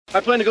I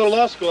plan to go to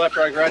law school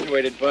after I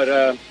graduated,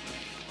 but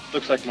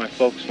looks like my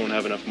folks won't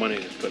have enough money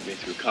to put me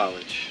through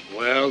college.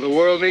 Well, the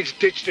world needs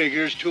ditch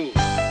diggers, too.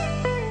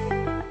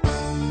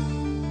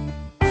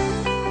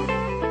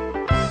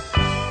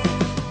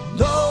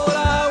 Lord,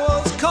 I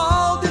was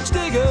called ditch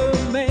digger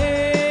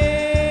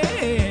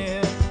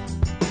man,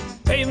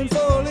 paving for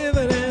a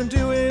living and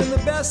doing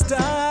the best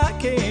I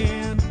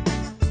can.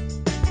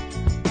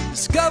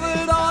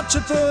 Discovered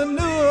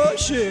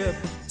entrepreneurship,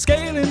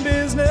 scaling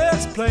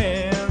business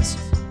plans.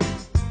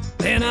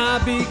 Then I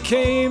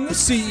became the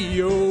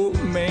CEO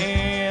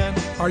man.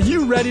 Are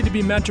you ready to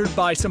be mentored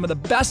by some of the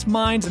best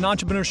minds in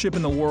entrepreneurship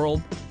in the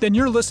world? Then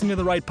you're listening to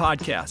the right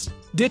podcast,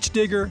 Ditch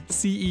Digger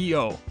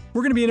CEO.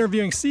 We're going to be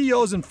interviewing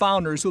CEOs and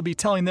founders who will be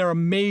telling their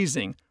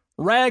amazing,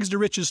 rags to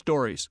riches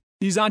stories.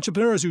 These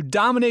entrepreneurs who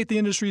dominate the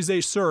industries they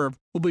serve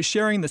will be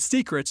sharing the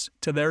secrets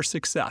to their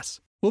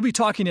success. We'll be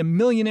talking to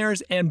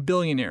millionaires and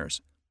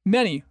billionaires,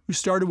 many who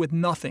started with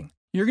nothing.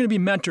 You're going to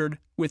be mentored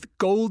with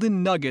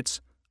golden nuggets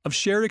of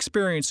shared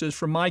experiences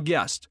from my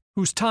guest,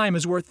 whose time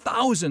is worth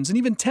thousands and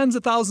even tens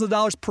of thousands of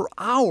dollars per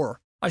hour.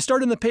 I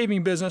started in the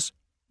paving business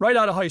right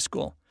out of high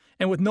school,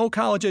 and with no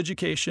college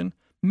education,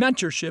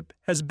 mentorship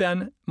has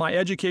been my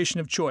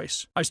education of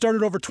choice. I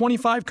started over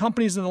 25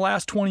 companies in the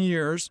last 20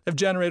 years, have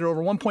generated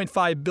over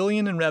 $1.5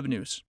 billion in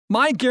revenues.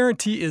 My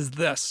guarantee is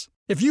this: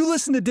 if you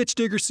listen to Ditch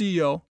Digger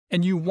CEO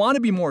and you want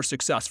to be more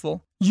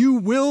successful, you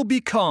will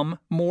become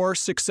more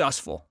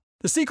successful.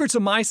 The secrets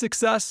of my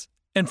success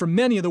and for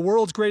many of the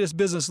world's greatest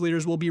business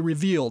leaders will be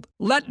revealed.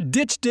 Let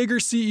Ditch Digger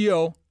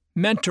CEO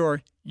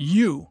mentor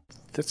you.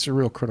 That's a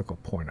real critical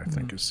point, I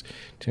think, is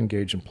to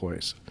engage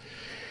employees.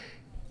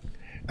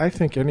 I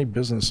think any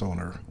business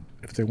owner,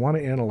 if they want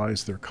to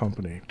analyze their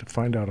company to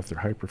find out if they're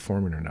high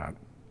performing or not,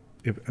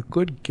 if a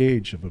good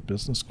gauge of a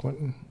business,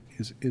 Quentin,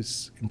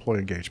 is employee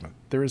engagement.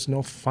 There is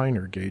no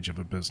finer gauge of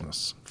a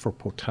business for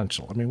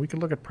potential. I mean, we can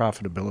look at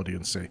profitability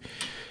and say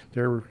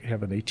they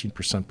have an 18%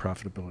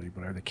 profitability,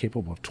 but are they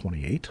capable of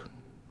 28?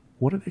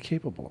 What are they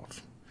capable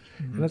of?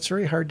 Mm-hmm. And it's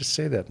very hard to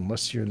say that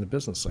unless you're in the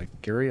business. Like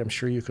Gary, I'm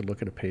sure you could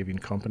look at a paving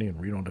company in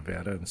Reno,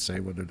 Nevada and say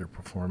whether they're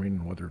performing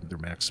and whether they're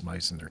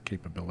maximizing their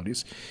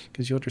capabilities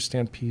because you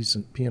understand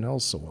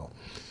P&Ls so well.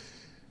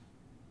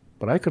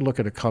 But I could look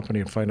at a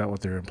company and find out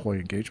what their employee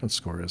engagement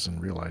score is and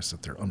realize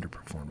that they're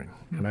underperforming.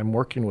 Mm-hmm. And I'm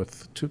working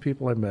with two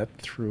people I met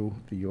through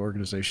the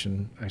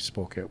organization I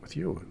spoke at with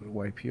you, the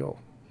YPO.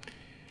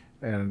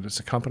 And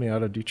it's a company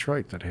out of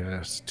Detroit that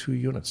has two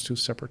units, two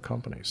separate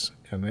companies.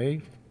 And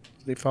they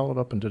followed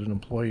up and did an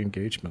employee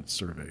engagement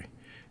survey.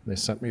 And they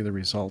sent me the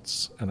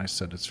results, and I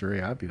said, it's very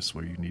obvious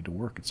where you need to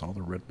work. It's all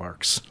the red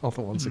marks, all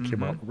the ones that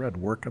came out in red.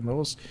 Work on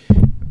those.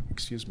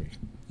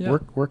 Yeah.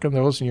 Work on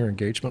those, and your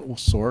engagement will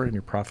soar, and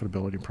your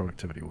profitability and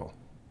productivity will.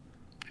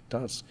 It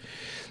does.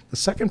 The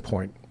second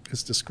point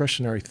is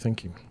discretionary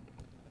thinking.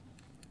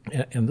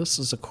 And this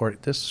is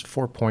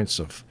 4 points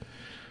of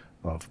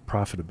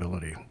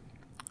profitability,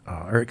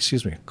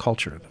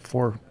 culture. The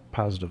 4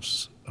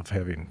 positives of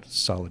having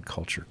solid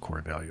culture,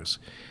 core values,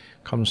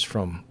 comes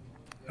from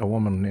a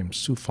woman named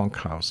Sue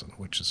Funkhausen,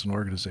 which is an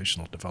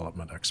organizational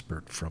development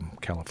expert from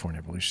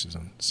California. I believe she's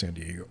in San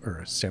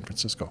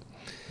Francisco.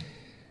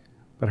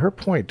 But her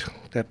point,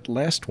 that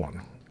last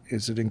one,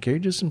 is it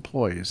engages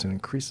employees and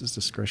increases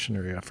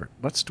discretionary effort.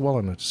 Let's dwell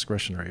on the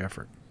discretionary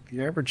effort.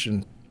 The average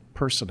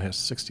person has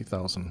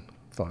 60,000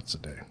 thoughts a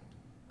day.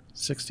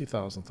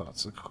 60,000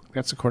 thoughts.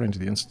 That's according to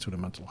the Institute of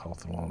Mental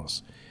Health and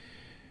Wellness.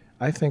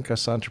 I think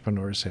us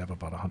entrepreneurs have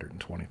about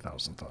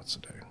 120,000 thoughts a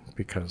day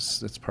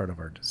because it's part of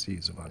our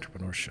disease of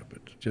entrepreneurship.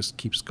 It just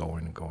keeps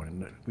going and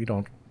going. We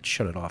don't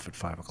shut it off at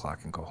 5 o'clock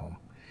and go home.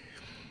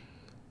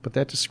 But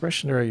that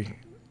discretionary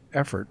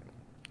effort,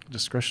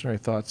 discretionary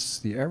thoughts,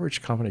 the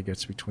average company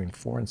gets between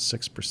 4 and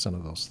 6%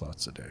 of those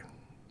thoughts a day.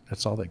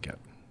 That's all they get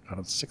out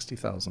of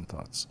 60,000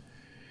 thoughts.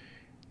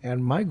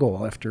 And my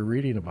goal after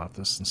reading about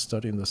this and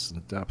studying this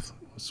in depth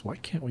was, why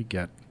can't we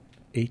get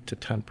 8 to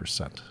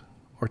 10%?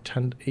 Or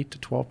 8 to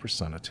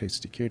 12% of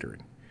Tasty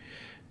Catering.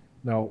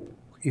 Now,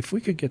 if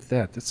we could get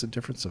that, that's a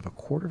difference of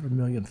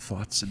 250,000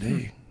 thoughts a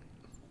day.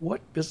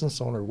 What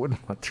business owner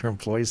wouldn't want their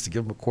employees to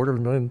give them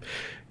 250,000,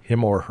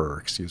 him or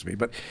her,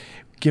 but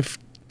give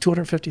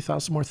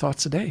 250,000 more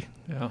thoughts a day?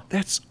 Yeah.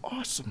 That's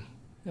awesome.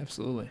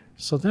 Absolutely.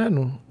 So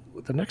then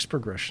the next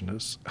progression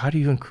is, how do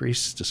you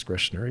increase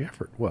discretionary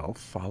effort? Well,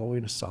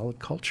 following a solid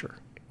culture,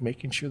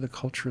 making sure the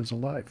culture is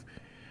alive.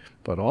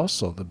 But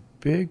also the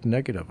big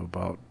negative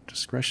about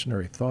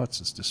discretionary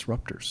thoughts is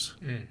disruptors.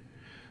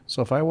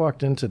 So if I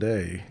walked in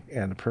today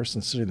and the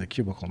person sitting in the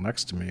cubicle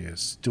next to me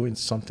is doing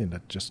something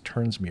that just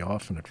turns me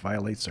off and it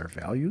violates our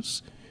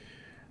values,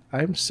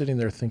 I'm sitting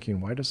there thinking,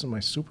 why doesn't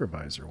my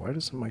supervisor, why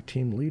doesn't my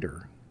team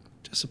leader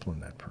discipline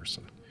that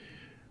person?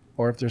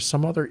 Or if there's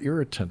some other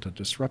irritant, a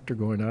disruptor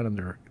going on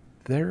in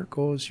there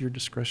goes your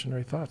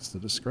discretionary thoughts. The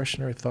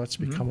discretionary thoughts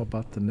become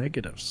about the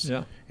negatives.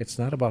 Yeah. It's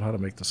not about how to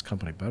make this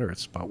company better.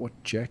 It's about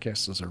what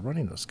jackasses are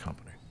running this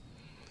company.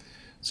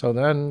 So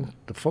then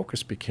the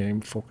focus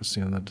became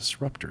focusing on the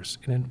disruptors.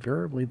 And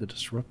invariably, the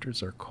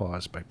disruptors are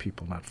caused by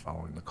people not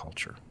following the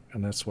culture.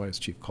 And that's why as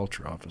chief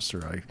culture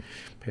officer, I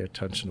pay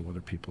attention to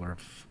whether people are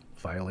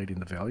violating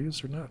the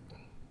values or not.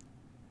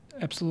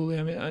 Absolutely.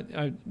 I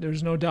mean,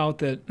 there's no doubt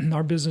that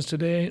our business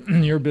today,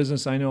 your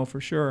business, I know for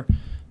sure,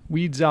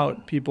 weeds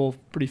out people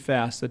pretty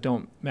fast that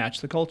don't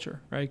match the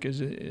culture, right? Because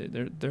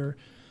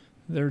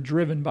they're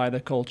driven by the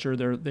culture.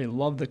 They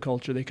love the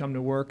culture. They come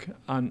to work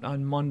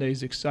on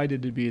Mondays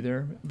excited to be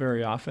there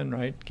very often,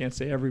 right? Can't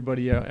say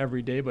everybody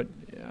every day, but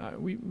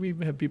we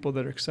have people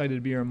that are excited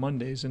to be here on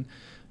Mondays, and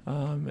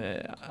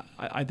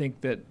I think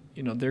that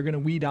they're going to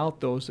weed out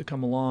those that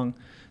come along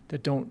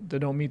that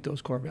don't meet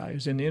those core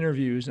values. In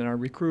interviews and our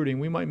recruiting,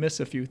 we might miss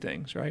a few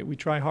things, right? We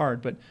try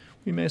hard, but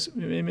we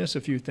may miss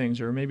a few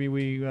things, or maybe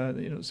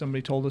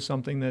somebody told us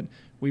something that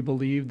we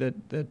believed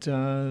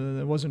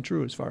that wasn't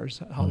true as far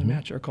as how they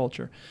match our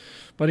culture.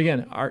 But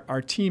again,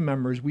 our team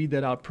members weed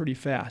that out pretty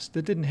fast.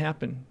 That didn't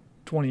happen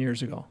 20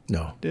 years ago.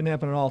 No, didn't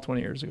happen at all 20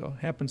 years ago.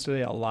 It happens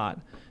today a lot,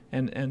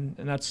 and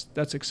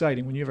that's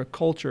exciting when you have a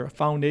culture, a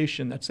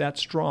foundation that's that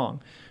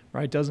strong,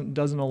 right? Doesn't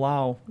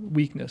allow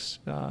weakness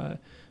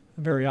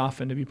very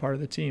often to be part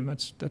of the team.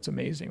 That's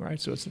amazing, right?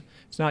 So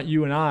it's not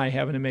you and I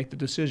having to make the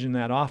decision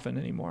that often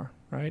anymore,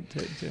 right?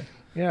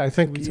 I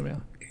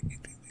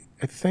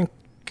think,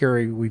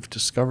 Gary, we've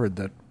discovered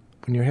that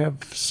when you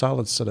have a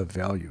solid set of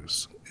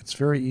values, it's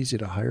very easy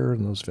to hire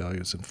on those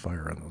values and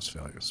fire on those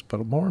values.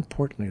 But more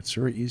importantly, it's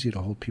very easy to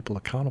hold people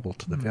accountable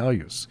to the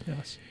values.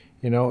 Yes.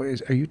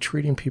 Are you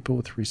treating people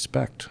with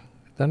respect?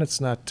 Then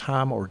it's not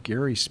Tom or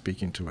Gary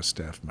speaking to a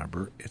staff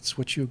member. It's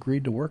what you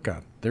agreed to work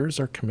on. There's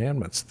our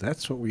commandments.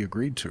 That's what we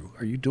agreed to.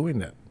 Are you doing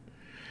that?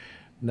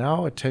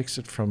 Now it takes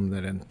it from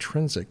that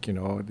intrinsic,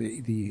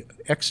 the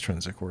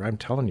extrinsic, where I'm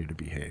telling you to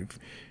behave,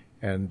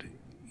 and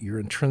your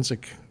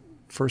intrinsic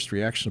first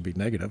reaction will be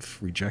negative,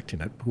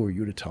 rejecting it. Who are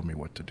you to tell me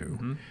what to do?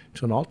 Mm-hmm.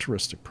 To an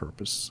altruistic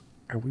purpose.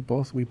 We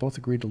both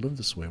agreed to live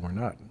this way, and we're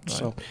not. Right.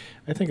 So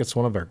I think it's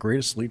one of our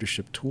greatest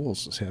leadership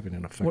tools is having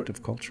an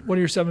effective culture. What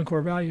are your 7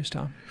 core values,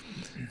 Tom?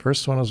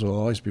 First one is we'll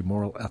always be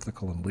moral,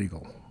 ethical, and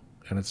legal.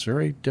 And it's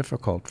very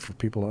difficult for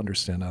people to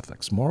understand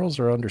ethics. Morals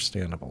are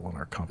understandable in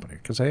our company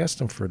because I asked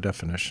them for a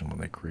definition when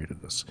they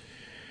created this.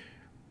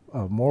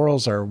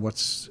 Morals are what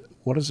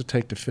does it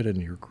take to fit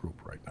into your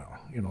group right now?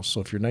 So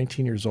if you're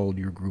 19 years old,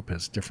 your group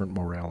has different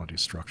morality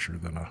structure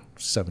than a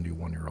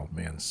 71-year-old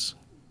man's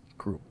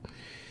group.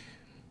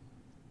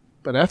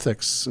 But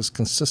ethics is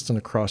consistent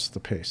across the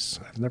pace.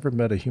 I've never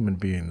met a human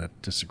being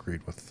that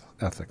disagreed with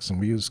ethics, and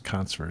we use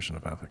Kant's version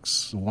of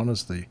ethics. One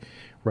is the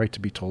right to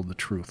be told the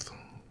truth.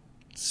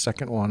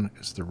 Second one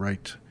is the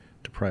right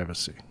to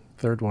privacy.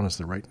 Third one is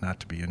the right not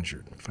to be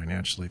injured,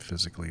 financially,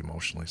 physically,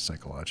 emotionally,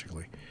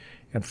 psychologically.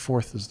 And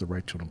fourth is the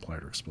right to an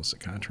implied or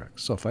explicit contract.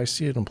 So if I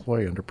see an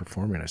employee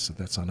underperforming, I said,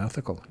 that's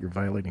unethical. You're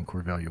violating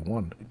core value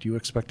 1. Do you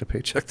expect a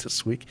paycheck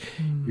this week?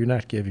 You're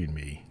not giving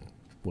me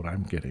what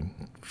I'm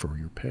getting for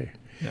your pay.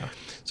 Yeah.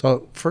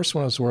 So first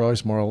one is we're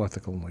always moral,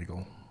 ethical, and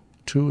legal.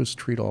 2 is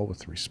treat all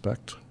with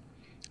respect.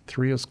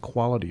 3 is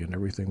quality in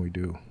everything we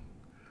do.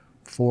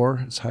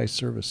 4 is high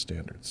service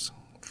standards.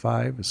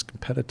 5 is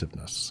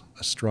competitiveness,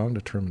 a strong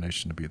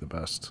determination to be the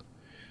best.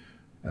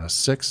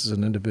 6 is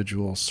an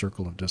individual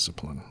circle of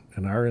discipline.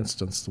 In our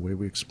instance, the way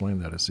we explain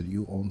that is that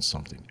you own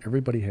something.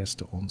 Everybody has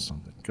to own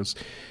something because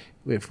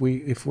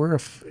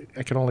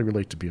I can only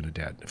relate to being a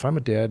dad. If I'm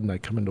a dad and I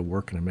come into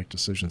work and I make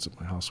decisions at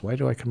my house, why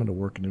do I come into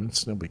work and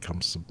instantly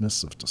become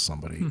submissive to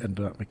somebody and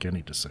not make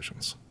any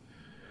decisions?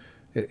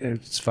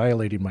 It's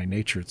violating my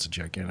nature. It's a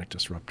gigantic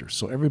disruptor.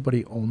 So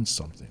everybody owns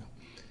something.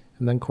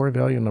 And then core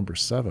value number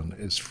 7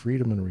 is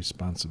freedom and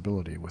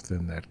responsibility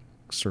within that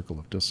circle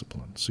of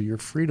discipline. So you're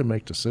free to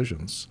make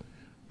decisions,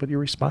 but you're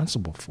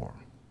responsible for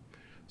them.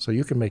 So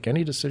you can make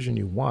any decision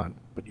you want,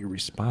 but you're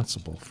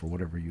responsible for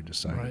whatever you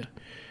decide. Right.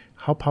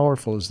 How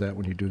powerful is that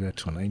when you do that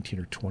to a 19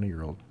 or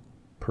 20-year-old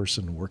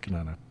person working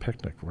on a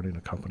picnic, running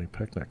a company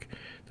picnic,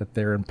 that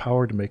they're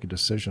empowered to make a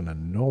decision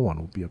and no one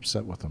will be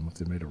upset with them if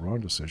they made a wrong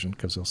decision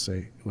because they'll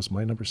say, it was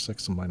my number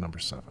 6 and my number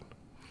 7.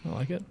 I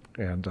like it.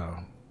 And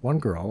one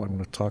girl, I'm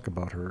going to talk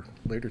about her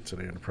later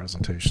today in a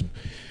presentation,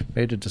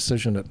 made a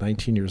decision at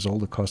 19 years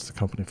old that cost the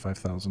company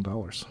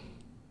 $5,000.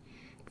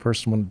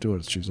 First one to do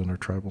it, she's in her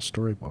tribal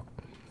storybook.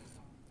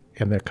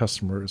 And that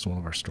customer is one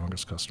of our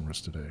strongest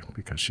customers today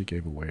because she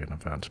gave away an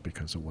event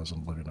because it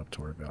wasn't living up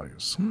to our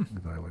values.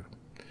 We violated.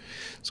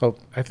 So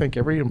I think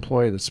every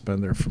employee that's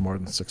been there for more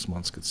than 6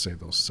 months could say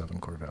those 7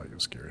 core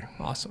values, Gary.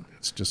 Awesome.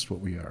 It's just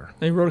what we are.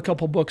 Now you wrote a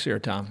couple books here,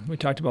 Tom. We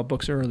talked about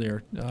books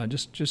earlier.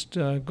 Just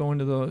go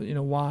into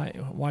the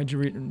why'd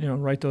you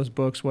write those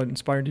books? What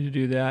inspired you to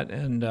do that?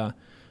 And a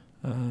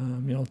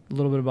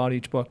little bit about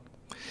each book.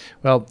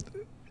 Well,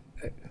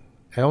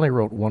 I only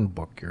wrote one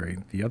book, Gary.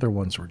 The other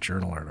ones were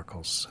journal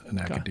articles in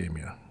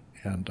academia.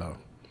 And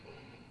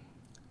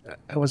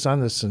I was on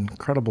this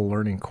incredible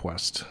learning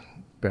quest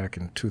back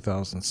in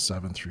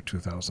 2007 through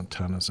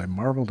 2010 as I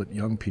marveled at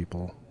young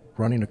people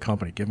running a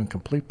company, given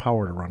complete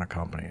power to run a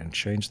company and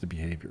change the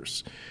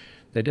behaviors.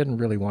 They didn't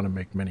really want to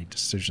make many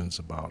decisions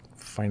about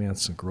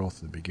finance and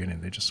growth in the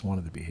beginning. They just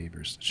wanted the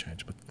behaviors to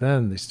change. But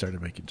then they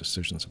started making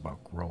decisions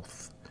about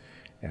growth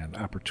and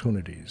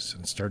opportunities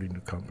and starting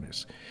new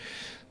companies.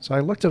 So I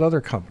looked at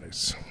other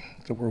companies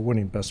that were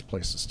winning best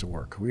places to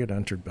work. We had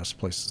entered best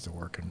places to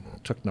work and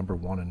took number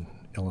 1 in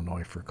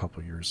Illinois for a couple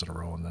of years in a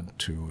row, and then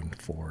 2 and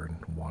 4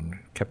 and 1,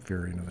 kept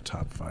varying in the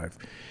top 5.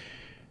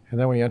 And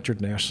then we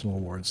entered national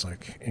awards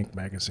like Inc.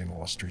 Magazine,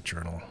 Wall Street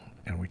Journal,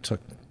 and we took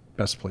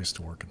best place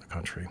to work in the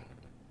country.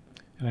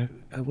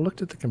 And I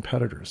looked at the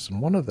competitors,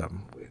 and one of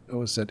them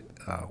was at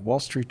Wall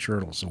Street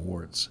Journal's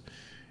awards,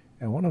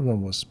 and one of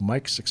them was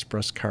Mike's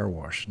Express Car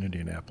Wash in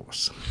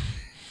Indianapolis.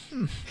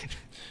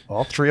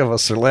 All three of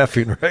us are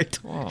laughing,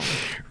 right? Wow.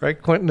 Right,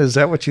 Quentin? Is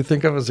that what you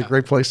think of as a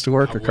great place to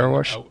work, a car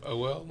wash?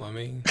 Well, I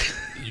mean,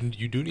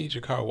 you do need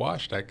your car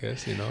washed, I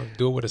guess,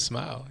 do it with a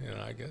smile,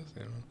 I guess,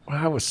 Well,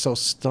 I was so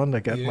stunned.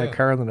 I got in my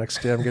car the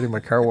next day. I'm getting my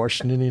car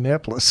washed in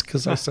Indianapolis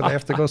because I said I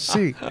have to go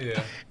see.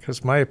 Yeah.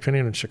 Because my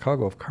opinion in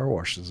Chicago of car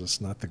washes is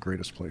not the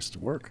greatest place to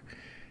work.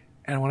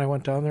 And when I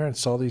went down there and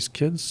saw these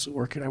kids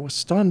working, I was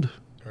stunned.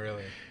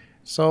 Really?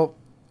 So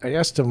I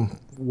asked him,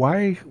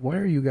 why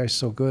are you guys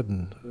so good?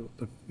 And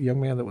the young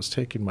man that was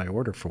taking my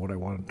order for how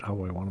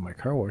I wanted my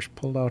car wash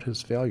pulled out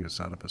his values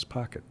out of his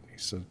pocket. He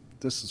said,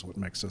 this is what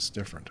makes us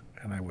different.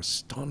 And I was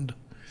stunned.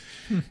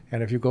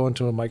 And if you go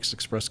into a Mike's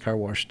Express Car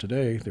Wash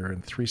today, they're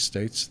in 3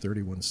 states,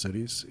 31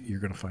 cities, you're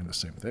going to find the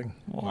same thing.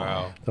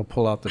 Wow. They'll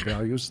pull out the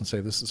values and say,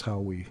 this is how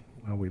we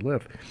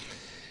live.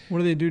 What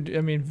do they do?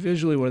 I mean,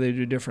 visually, what do they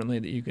do differently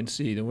that you can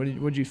see? What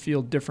did you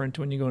feel different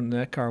when you go into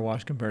that car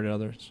wash compared to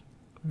others?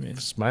 I mean,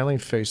 smiling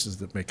faces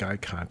that make eye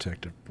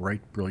contact of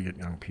bright, brilliant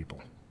young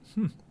people.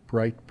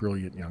 Bright,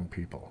 brilliant young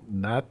people.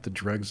 Not the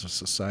dregs of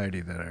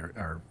society that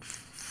are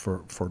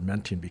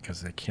fermenting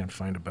because they can't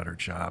find a better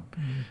job.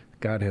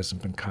 God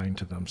hasn't been kind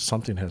to them.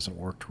 Something hasn't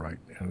worked right.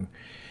 And,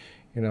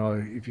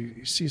 if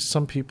you see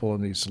some people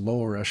in these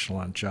lower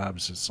echelon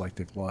jobs, it's like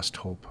they've lost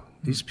hope.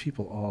 These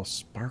people all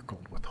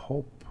sparkled with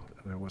hope.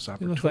 There was they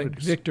opportunities. look like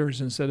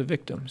victors instead of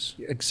victims.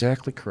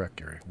 Exactly correct,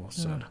 Gary. Well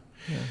said.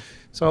 Yeah.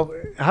 So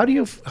how do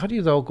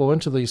you though go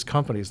into these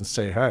companies and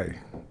say, hey,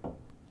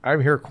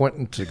 I'm here,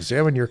 Quentin, to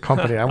examine your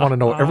company. I want to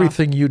know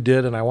everything you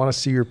did, and I want to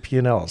see your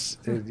P&Ls.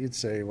 You'd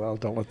say, well,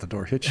 don't let the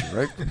door hit you,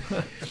 right?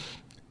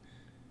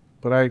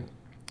 But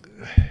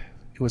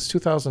it was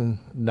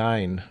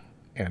 2009,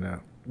 and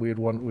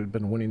we'd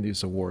been winning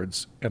these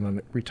awards, and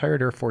a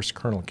retired Air Force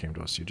colonel came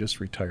to us. He just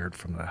retired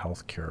from the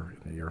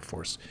healthcare in the Air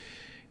Force,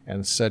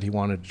 and said he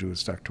wanted to do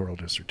his doctoral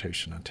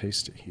dissertation on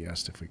Tasty. He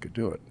asked if we could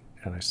do it.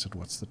 And I said,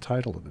 what's the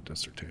title of the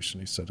dissertation?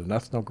 He said, an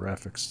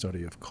ethnographic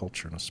study of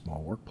culture in a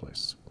small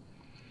workplace.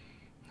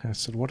 And I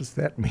said, what does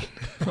that mean?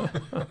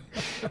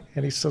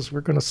 And he says,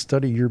 we're going to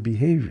study your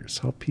behaviors,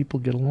 how people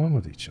get along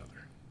with each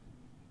other.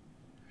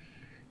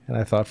 And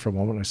I thought for a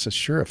moment, I said,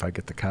 sure, if I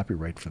get the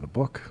copyright for the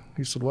book.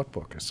 He said, what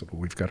book? I said, well,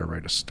 we've got to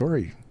write a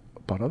story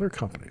about other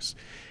companies.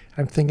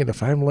 I'm thinking,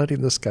 if I'm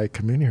letting this guy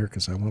come in here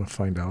because I want to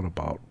find out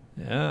about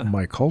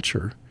my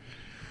culture,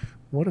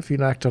 what if he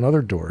knocked on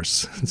other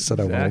doors and said,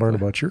 I want to learn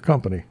about your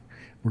company?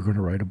 We're going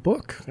to write a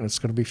book, and it's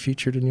going to be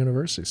featured in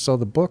universities. So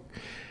the book,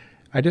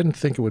 I didn't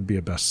think it would be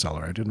a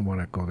bestseller. I didn't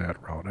want to go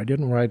that route. I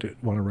didn't want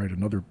to write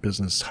another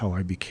business, how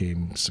I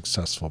became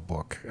successful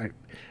book.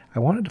 I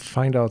wanted to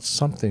find out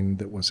something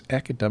that was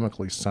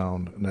academically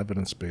sound and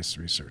evidence-based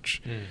research,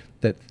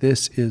 that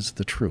this is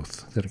the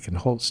truth, that it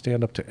can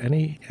stand up to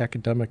any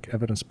academic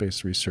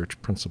evidence-based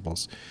research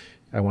principles.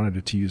 I wanted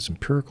it to use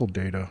empirical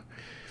data.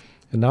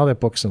 And now that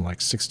book's in like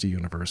 60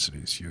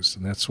 universities used,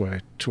 and that's why I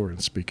tour and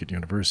speak at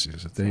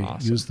universities. If they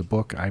use the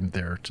book, I'm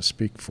there to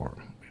speak for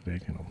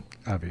them.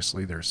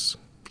 Obviously there's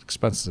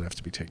expenses that have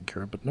to be taken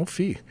care of, but no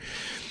fee.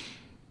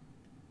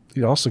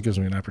 It also gives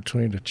me an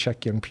opportunity to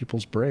check young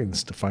people's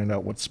brains to find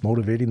out what's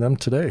motivating them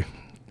today.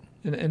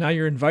 And now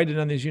you're invited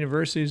on these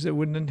universities that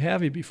wouldn't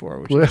have you before,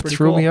 which well, is pretty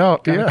threw cool. me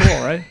out. Kinda Yeah,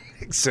 cool, right?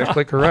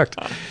 Exactly correct.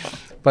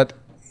 But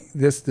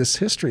this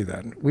history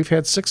then, we've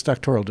had 6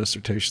 doctoral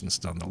dissertations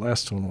done. The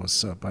last one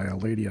was by a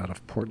lady out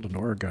of Portland,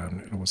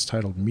 Oregon, and it was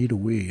titled Me to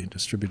We,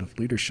 Distributive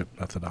Leadership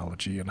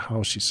Methodology, and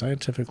how she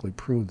scientifically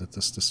proved that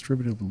this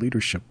distributive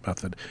leadership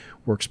method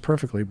works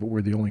perfectly, but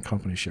we're the only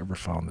company she ever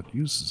found that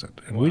uses it.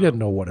 And we didn't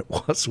know what it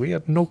was. We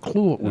had no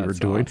clue what we were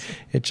doing. Awesome.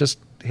 It just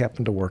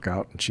happened to work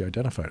out, and she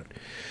identified it.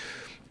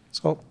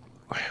 So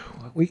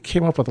we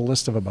came up with a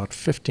list of about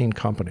 15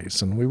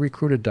 companies, and we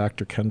recruited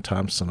Dr. Ken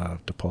Thompson out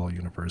of DePaul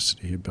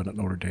University. He had been at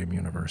Notre Dame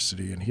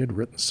University, and he had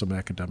written some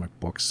academic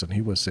books, and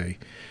he was a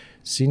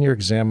senior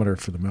examiner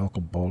for the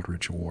Malcolm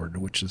Baldrige Award,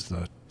 which is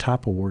the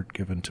top award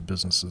given to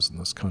businesses in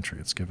this country.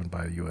 It's given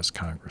by the U.S.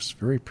 Congress.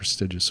 Very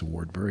prestigious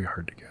award, very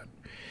hard to get.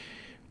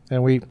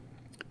 And we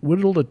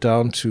whittled it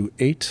down to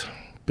 8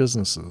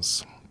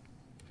 businesses,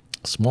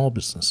 small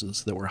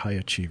businesses that were high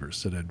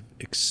achievers, that had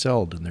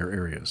excelled in their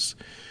areas.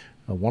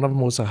 One of them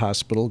was a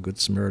hospital, Good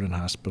Samaritan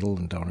Hospital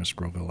in Downers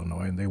Grove,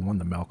 Illinois, and they won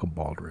the Malcolm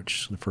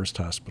Baldrige, the first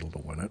hospital to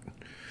win it.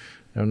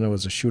 And there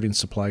was a shooting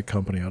supply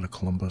company out of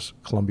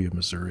Columbia,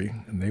 Missouri,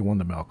 and they won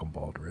the Malcolm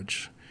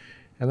Baldrige.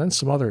 And then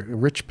some other,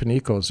 Rich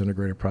Panico's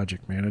Integrated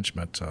Project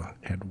Management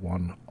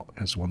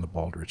has won the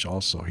Baldrige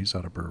also. He's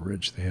out of Burr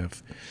Ridge.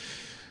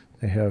 They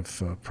They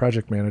have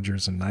project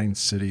managers in 9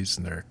 cities,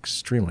 and they're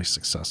extremely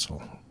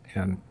successful.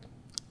 And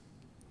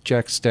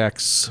Jack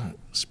Stack's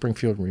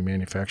Springfield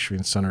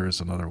Remanufacturing Center is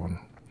another one.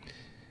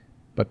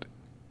 But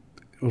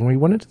when we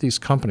went into these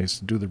companies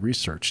to do the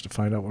research to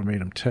find out what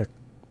made them tick,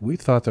 we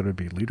thought that it would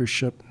be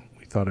leadership,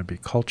 we thought it would be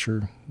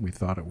culture, we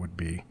thought it would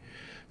be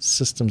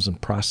systems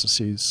and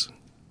processes,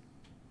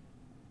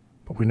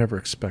 but we never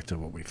expected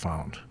what we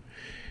found.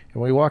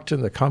 And when we walked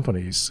into the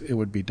companies, it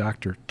would be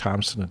Dr.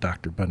 Thompson and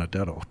Dr.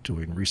 Benedetto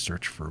doing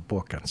research for a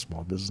book on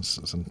small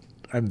businesses. And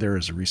I'm there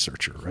as a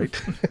researcher,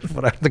 right?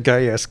 But I'm the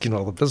guy asking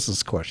all the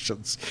business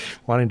questions,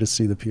 wanting to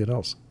see the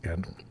P&Ls.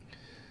 And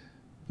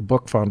the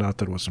book found out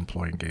that it was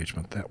employee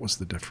engagement. That was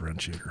the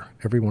differentiator.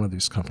 Every one of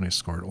these companies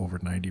scored over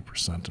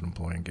 90% in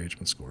employee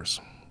engagement scores.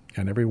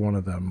 And every one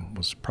of them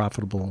was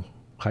profitable,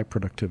 high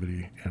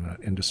productivity, and an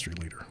industry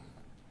leader.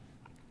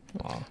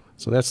 Wow.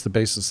 So that's the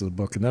basis of the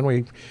book. And then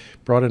we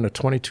brought in a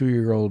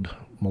 22-year-old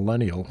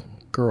millennial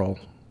girl,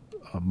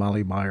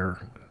 Molly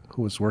Meyer,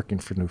 who was working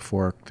for New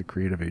Fork, the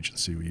creative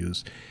agency we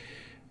use,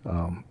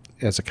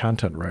 as a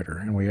content writer.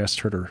 And we asked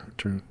her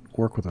to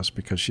work with us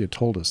because she had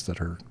told us that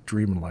her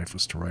dream in life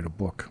was to write a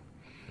book.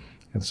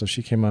 And so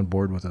she came on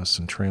board with us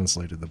and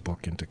translated the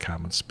book into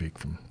common speak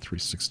from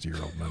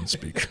 360-year-old men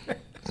speak.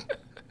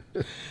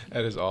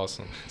 That is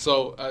awesome.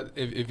 So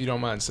if you don't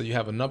mind, so you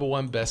have a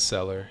 #1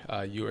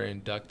 bestseller. You were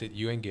inducted,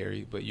 you and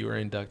Gary, but you were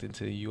inducted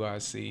to the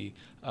UIC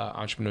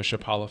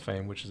Entrepreneurship Hall of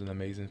Fame, which is an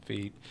amazing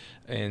feat.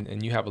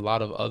 And you have a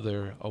lot of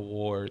other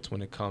awards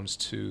when it comes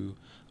to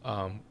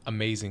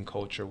amazing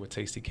culture with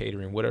Tasty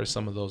Catering. What are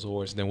some of those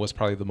awards? And then what's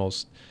probably the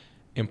most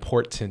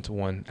important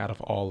one out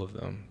of all of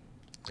them?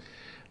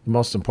 The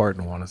most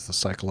important one is the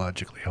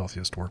psychologically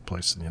healthiest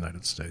workplace in the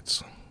United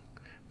States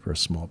for a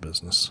small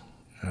business.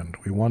 And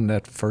we won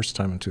that first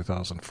time in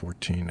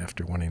 2014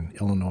 after winning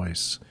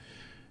Illinois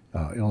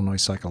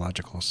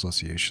Psychological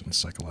Association's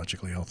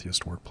Psychologically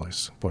Healthiest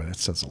Workplace. Boy, that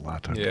says a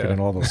lot. I'm getting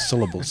all those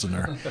syllables in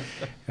there.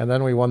 And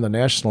then we won the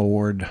national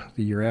award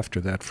the year after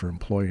that for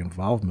employee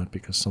involvement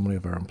because so many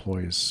of our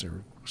employees,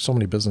 or so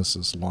many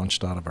businesses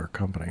launched out of our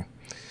company.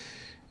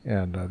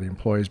 And the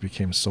employees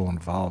became so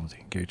involved.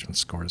 The engagement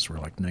scores were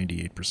like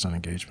 98%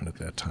 engagement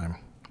at that time.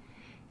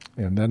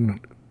 And then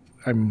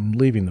I'm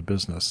leaving the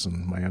business,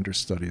 and my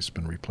understudy's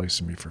been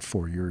replacing me for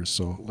 4 years.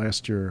 So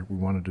last year we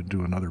wanted to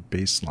do another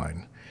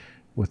baseline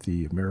with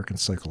the American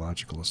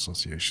Psychological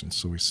Association.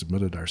 So we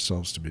submitted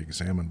ourselves to be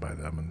examined by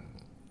them.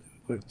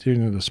 And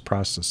during this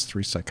process,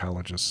 3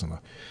 psychologists and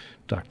a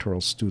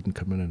doctoral student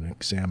come in and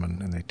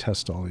examine, and they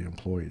test all the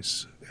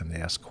employees, and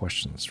they ask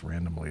questions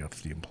randomly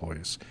of the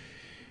employees.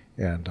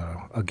 And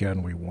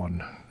again, we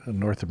won in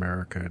North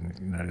America and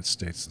the United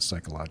States the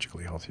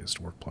psychologically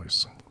healthiest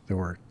workplace. There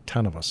were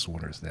 10 of us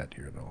winners that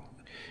year, though.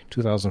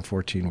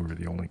 2014, we were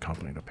the only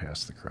company to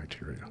pass the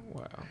criteria.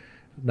 Wow.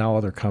 Now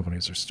other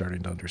companies are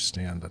starting to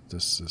understand that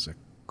this is a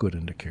good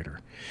indicator.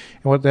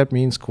 And what that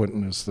means,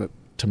 Quentin, is that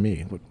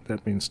what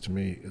that means to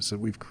me is that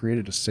we've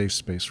created a safe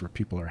space where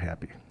people are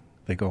happy.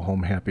 They go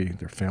home happy,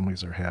 their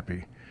families are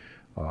happy.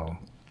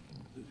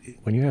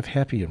 When you have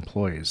happy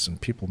employees and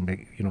people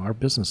our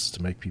business is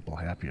to make people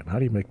happy. And how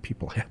do you make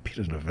people happy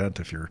at an event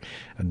if you're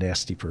a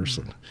nasty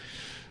person? Mm-hmm.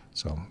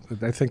 So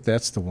I think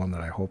that's the one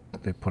that I hope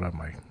they put on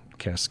my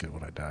casket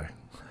when I die.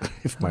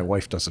 If my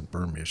wife doesn't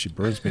burn me. If she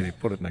burns me, they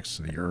put it next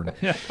to the urn.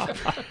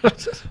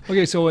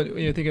 Okay, so when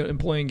you think of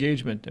employee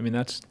engagement, I mean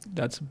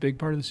that's a big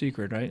part of the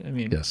secret, right? I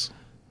mean, yes.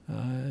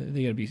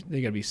 They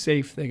gotta be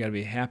safe. They gotta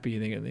be happy.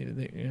 They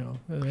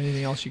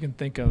anything else you can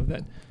think of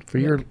that. For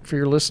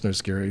your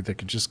listeners, Gary, they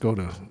could just go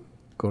to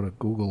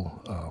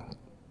Google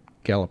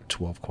Gallup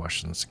 12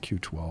 questions,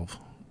 Q12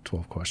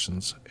 12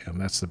 questions, and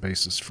that's the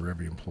basis for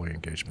every employee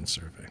engagement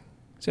survey.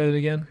 Say that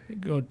again.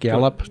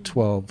 Gallup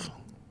 12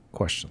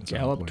 questions.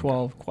 Gallup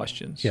 12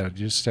 questions. Yeah, you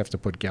just have to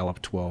put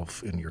Gallup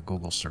 12 in your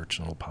Google search,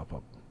 and it'll pop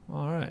up.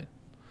 All right.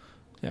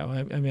 Yeah,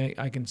 well, I mean,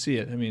 I can see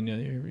it. I mean,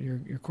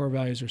 your core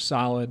values are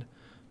solid.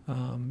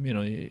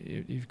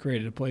 You've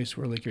created a place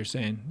where, like you're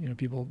saying,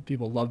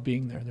 people love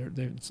being there.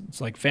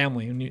 It's like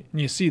family, and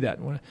you see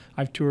that. When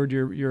I've toured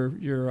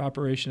your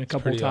operation a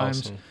couple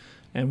times, awesome.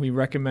 And we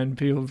recommend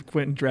people.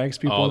 Quentin drags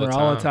people in there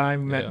all the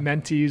time.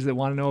 Mentees that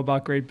want to know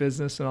about great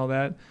business and all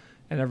that,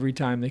 and every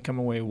time they come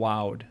away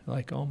wowed,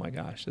 like, oh my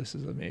gosh, this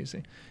is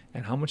amazing.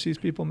 And how much these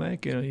people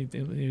make?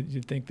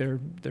 You think they're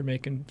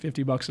making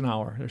 $50 an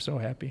hour. They're so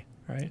happy,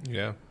 right?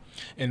 Yeah,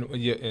 and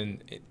in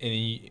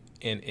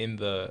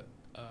the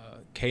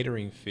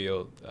catering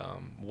field,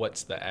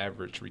 what's the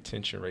average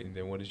retention rate, and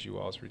then what is you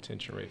all's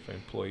retention rate for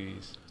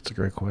employees? That's a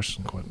great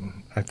question,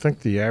 Quentin. I think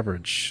the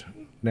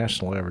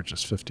national average is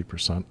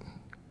 50%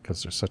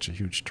 because there's such a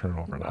huge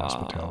turnover in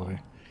hospitality.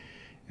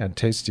 And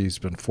Tasty's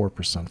been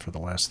 4% for the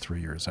last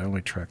 3 years. I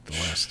only tracked the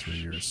last 3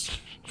 years.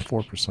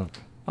 4%.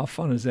 How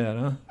fun is that,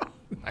 huh?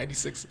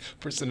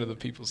 96% of the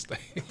people stay.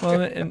 Well,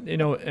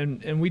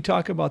 and we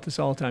talk about this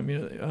all the time.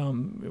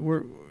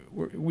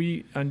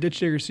 We on Ditch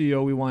Digger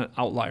CEO, we want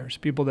outliers,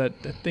 people that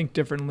think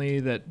differently,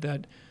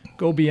 that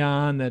go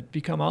beyond, that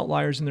become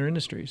outliers in their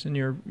industries. And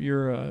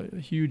you're a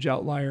huge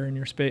outlier in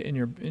your in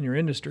your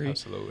industry.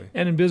 Absolutely.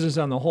 And in business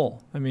on the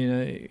whole. I mean,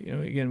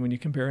 again, when you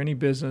compare any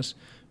business,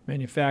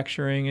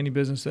 manufacturing, any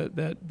business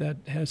that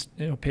has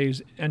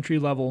pays entry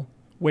level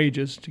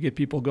wages to get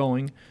people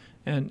going,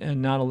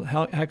 and not a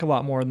heck of a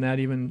lot more than that,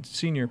 even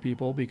senior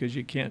people, because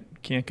you can't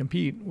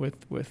compete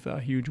with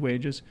huge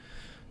wages.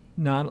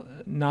 Not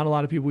a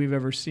lot of people we've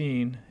ever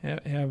seen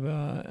have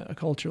a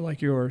culture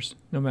like yours.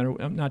 No matter,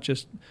 not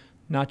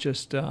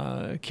just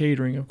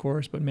catering, of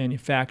course, but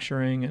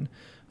manufacturing and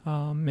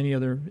many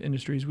other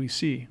industries we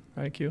see.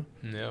 Right, Q?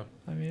 Yeah.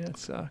 I mean,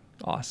 it's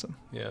awesome.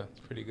 Yeah, it's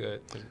pretty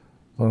good.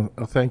 Well,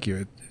 thank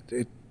you.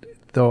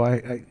 Though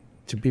I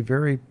to be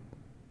very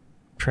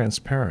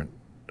transparent,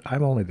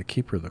 I'm only the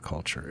keeper of the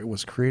culture. It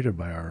was created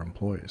by our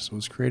employees. It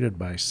was created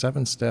by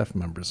 7 staff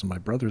members, and my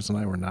brothers and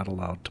I were not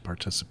allowed to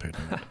participate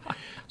in it.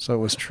 So it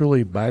was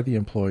truly by the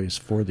employees,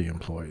 for the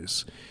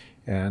employees.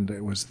 And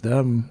it was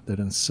them that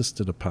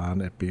insisted upon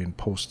it being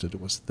posted.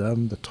 It was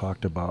them that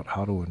talked about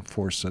how to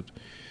enforce it.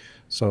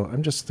 So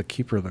I'm just the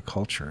keeper of the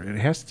culture. It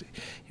has to,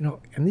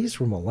 and these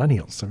were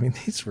millennials. I mean,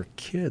 these were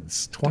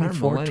kids,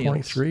 24,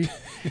 23.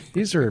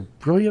 These are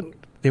brilliant.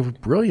 They were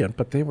brilliant,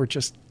 but they were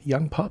just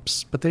young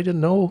pups. But they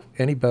didn't know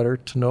any better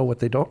to know what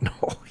they don't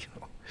know.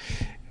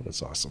 It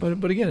was awesome.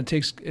 But again, it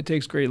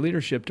takes great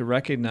leadership to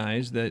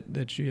recognize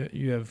that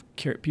you have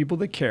people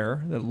that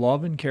care, that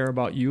love and care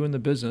about you and the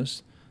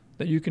business,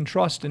 that you can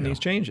trust in these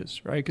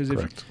changes, right? Because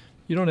if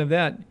you don't have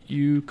that,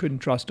 you couldn't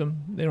trust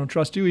them. They don't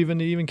trust you even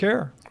to even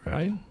care,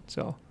 right?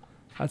 So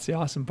that's the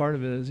awesome part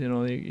of it is,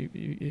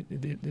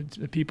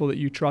 the people that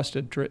you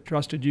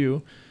trusted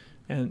you.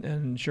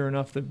 And sure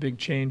enough, the big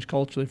change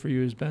culturally for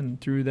you has been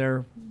through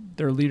their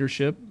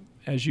leadership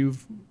as you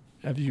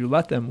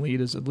let them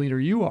lead as a leader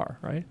you are,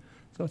 right?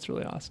 So that's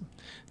really awesome.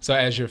 So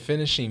as you're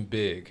finishing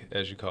big,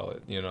 as you call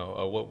it,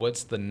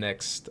 what's the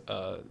next?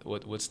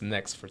 What's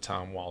next for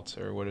Tom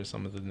Walter? What are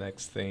some of the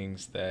next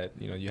things that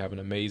you have an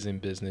amazing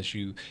business.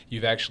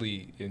 You've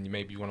actually, and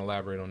maybe you want to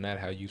elaborate on that,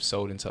 how you've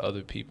sold into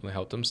other people and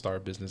helped them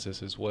start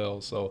businesses as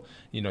well. So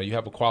you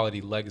have a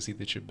quality legacy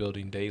that you're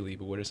building daily.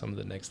 But what are some of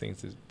the next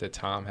things that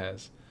Tom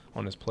has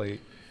on his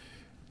plate?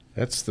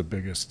 That's the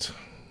biggest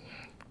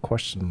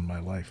question in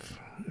my life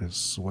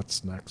is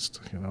what's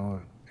next.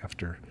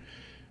 After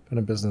been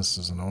in business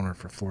as an owner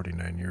for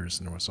 49 years,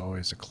 and there was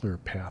always a clear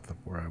path of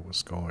where I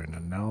was going.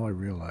 And now I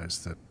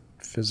realize that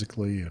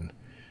physically and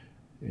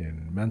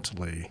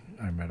mentally,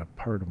 I'm at a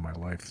part of my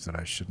life that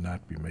I should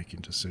not be making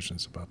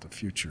decisions about the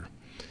future.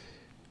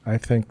 I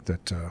think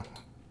that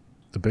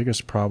the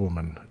biggest problem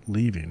in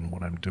leaving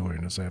what I'm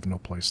doing is I have no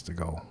place to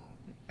go.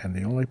 And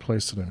the only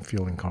place that I'm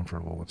feeling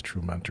comfortable with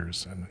true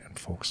mentors and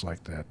folks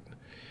like that,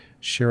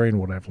 sharing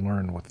what I've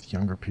learned with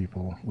younger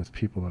people, with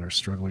people that are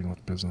struggling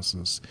with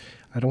businesses.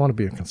 I don't want to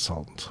be a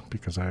consultant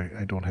because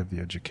I don't have the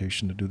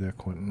education to do that,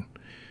 Quentin.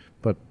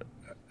 But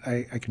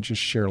I can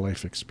just share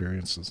life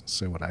experiences and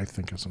say what I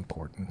think is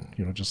important.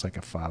 Just like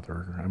a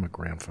father. I'm a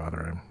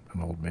grandfather. I'm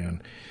an old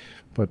man.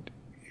 But,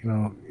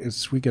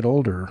 as we get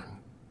older,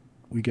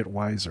 we get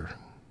wiser.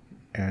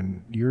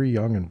 And you're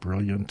young and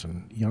brilliant,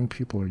 and young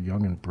people are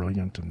young and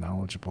brilliant and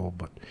knowledgeable.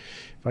 But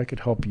if I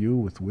could help you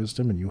with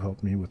wisdom and you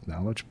help me with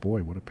knowledge,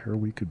 boy, what a pair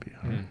we could be.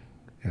 Huh?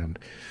 And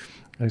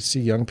I see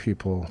young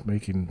people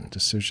making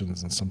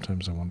decisions, and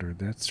sometimes I wonder,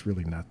 that's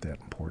really not that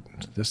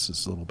important. This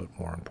is a little bit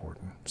more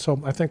important. So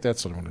I think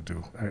that's what I'm going to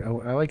do.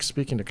 I like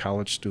speaking to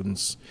college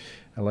students.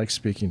 I like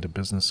speaking to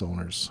business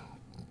owners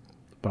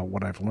about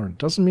what I've learned.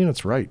 Doesn't mean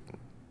it's right.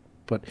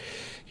 But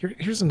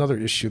here's another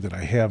issue that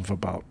I have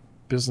about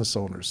business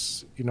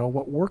owners.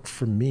 What worked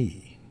for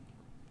me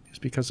is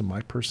because of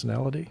my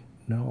personality?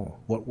 No.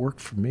 What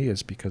worked for me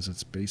is because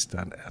it's based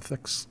on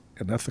ethics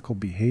and ethical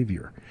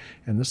behavior.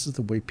 And this is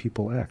the way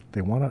people act.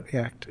 They want to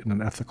act in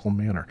an ethical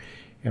manner.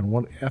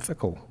 And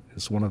ethical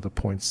is one of the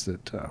points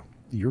that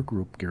your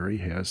group, Gary,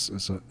 has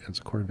as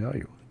a core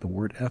value. The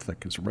word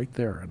ethic is right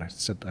there. And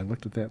I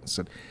looked at that and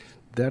said,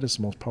 that is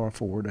the most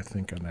powerful word, I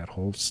think, on that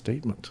whole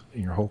statement,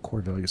 in your whole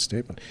core value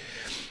statement.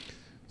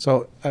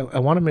 So I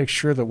want to make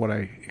sure that what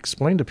I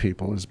explain to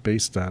people is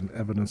based on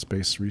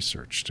evidence-based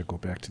research, to go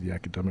back to the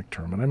academic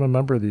term. And I'm a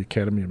member of the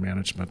Academy of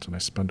Management, and I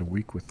spend a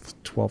week with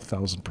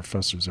 12,000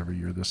 professors every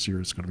year. This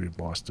year it's going to be in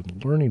Boston,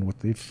 learning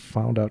what they've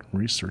found out in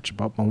research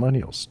about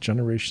millennials,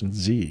 Generation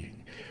Z.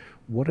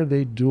 What are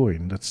they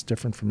doing that's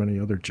different from any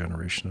other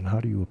generation, and how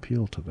do you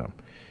appeal to them?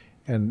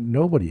 And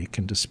nobody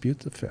can dispute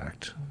the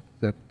fact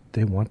that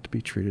they want to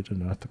be treated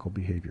in an ethical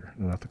behavior,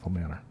 in an ethical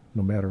manner,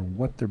 no matter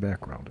what their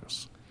background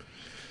is.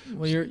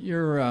 Well, you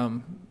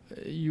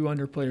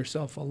underplay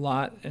yourself a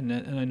lot, and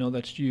I know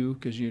that's you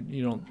because you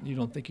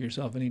don't think of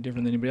yourself any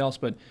different than anybody else.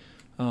 But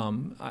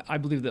I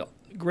believe that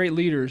great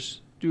leaders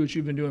do what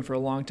you've been doing for a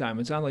long time.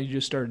 It's not like you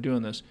just started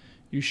doing this.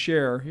 You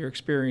share your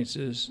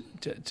experiences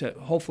to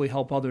hopefully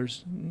help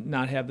others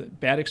not have the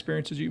bad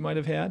experiences you might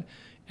have had,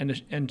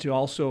 and to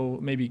also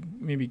maybe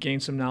gain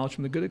some knowledge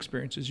from the good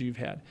experiences you've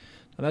had.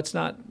 Now, that's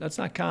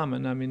not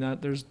common. I mean,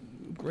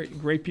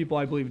 great people,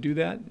 I believe, do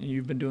that. And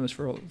you've been doing this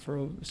for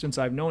since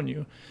I've known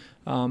you.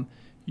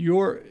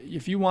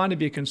 If you want to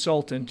be a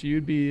consultant,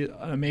 you'd be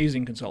an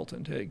amazing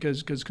consultant,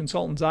 because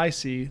consultants I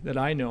see that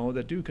I know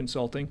that do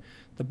consulting,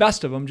 the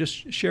best of them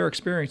just share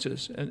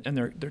experiences, and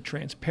they're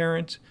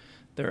transparent,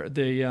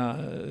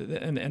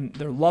 and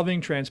they're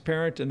loving,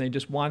 transparent, and they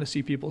just want to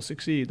see people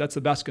succeed. That's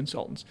the best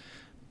consultants.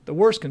 The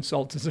worst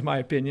consultants, in my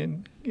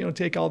opinion,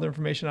 take all the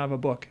information out of a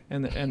book,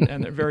 and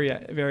they're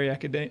very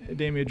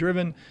academia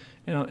driven,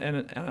 and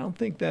I don't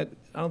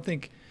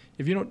think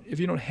if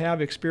you don't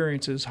have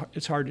experiences,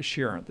 it's hard to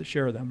share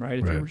them, right?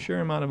 If you share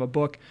them out of a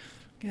book,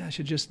 gosh,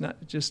 it's just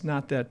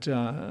not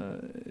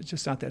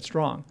that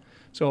strong.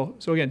 So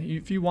again,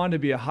 if you want to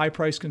be a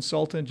high-priced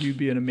consultant, you'd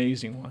be an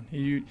amazing one.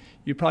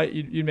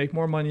 You'd make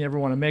more money you ever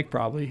want to make,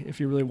 probably, if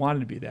you really wanted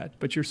to be that.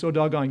 But you're so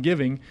doggone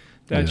giving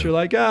that you're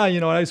like, I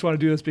just want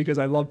to do this because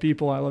I love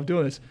people, I love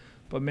doing this.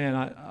 But man,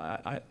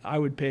 I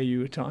would pay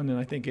you a ton, and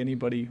I think any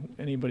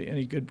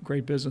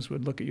great business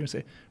would look at you and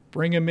say,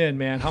 bring him in,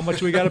 man. How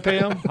much we got to pay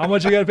him? How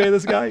much you got to pay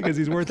this guy? Because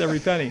he's worth every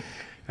penny.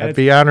 I'd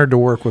be honored to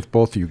work with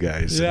both you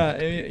guys. Yeah,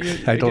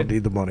 I don't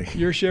need the money.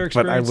 Your share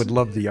experience, but I would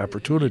love the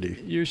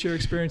opportunity. Your share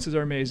experiences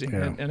are amazing,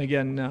 and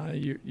again,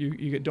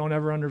 you don't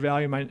ever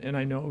undervalue my. And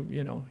I know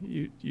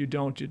you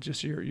don't.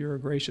 You're a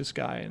gracious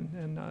guy,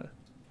 and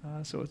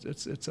so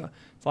it's a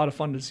lot of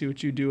fun to see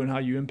what you do and how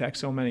you impact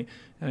so many.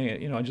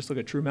 And I just look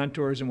at True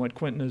Mentors and what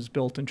Quentin has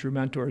built in True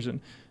Mentors, and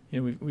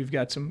we've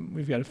got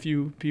a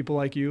few people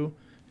like you.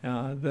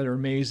 That are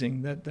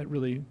amazing, that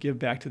really give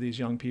back to these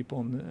young people,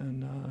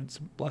 and it's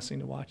a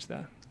blessing to watch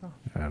that. So.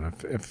 And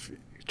if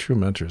True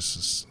Mentors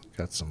has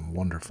got some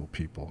wonderful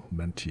people,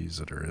 mentees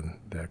that are in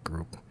that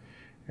group,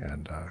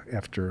 and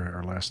after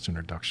our last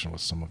introduction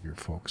with some of your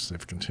folks,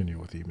 they've continued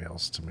with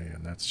emails to me,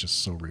 and that's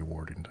just so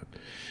rewarding.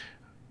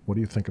 What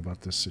do you think about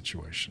this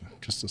situation?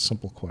 Just a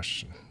simple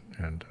question,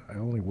 and I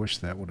only wish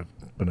that would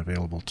have been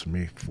available to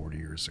me 40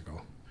 years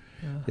ago.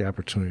 Yeah. The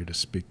opportunity to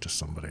speak to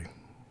somebody.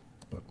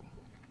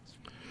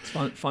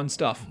 Fun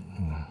stuff.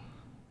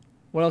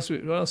 What else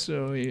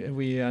have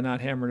we not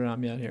hammered it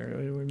on yet here?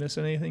 Did we miss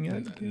anything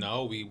yet?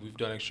 No, we've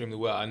done extremely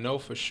well. I know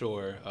for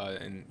sure,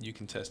 and you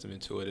can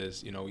testament to it,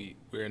 is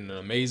we're in an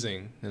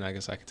amazing, and I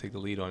guess I could take the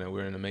lead on it.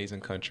 We're in an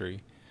amazing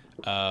country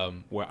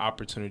where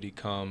opportunity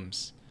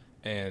comes,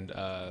 and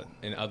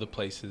in other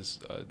places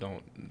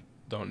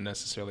don't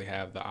necessarily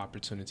have the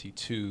opportunity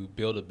to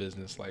build a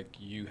business like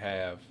you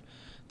have,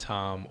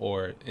 Tom,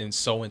 or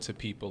into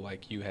people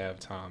like you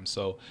have, Tom.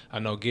 So I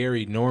know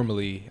Gary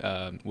normally,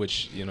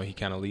 which he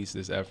kind of leads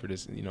this effort,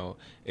 is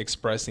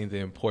expressing the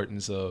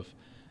importance of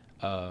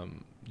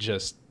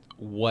just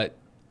what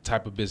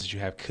type of business you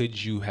have.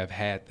 Could you have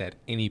had that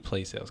any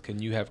place else?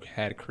 Can you have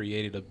had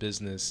created a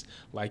business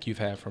like you've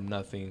had from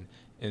nothing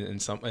in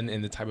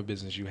the type of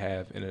business you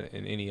have in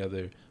any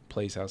other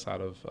place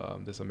outside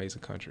of this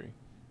amazing country?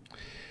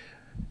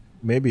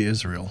 Maybe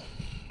Israel.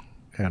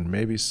 And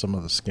maybe some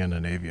of the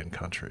Scandinavian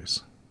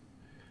countries.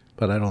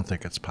 But I don't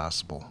think it's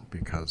possible,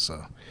 because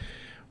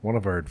one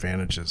of our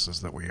advantages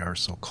is that we are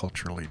so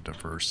culturally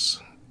diverse,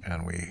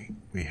 and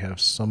we have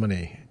so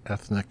many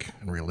ethnic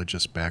and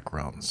religious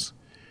backgrounds.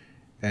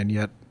 And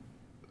yet,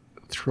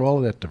 through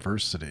all that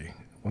diversity,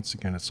 once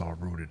again, it's all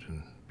rooted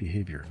in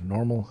behavior,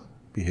 normal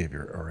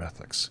behavior or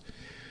ethics.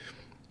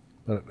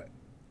 But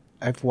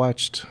I've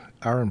watched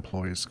our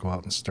employees go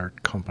out and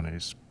start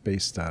companies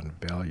based on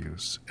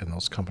values, and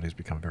those companies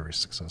become very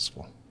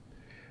successful.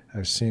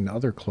 I've seen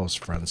other close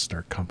friends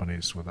start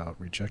companies without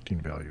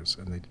rejecting values,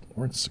 and they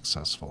weren't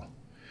successful.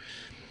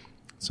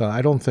 So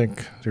I don't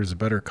think there's a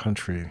better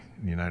country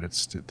in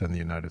than the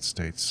United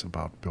States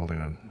about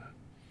building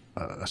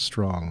a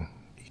strong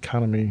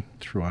economy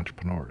through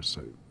entrepreneurs.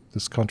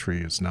 This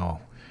country is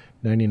now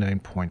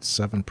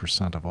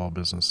 99.7% of all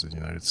businesses in the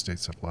United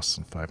States have less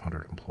than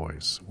 500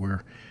 employees.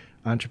 We're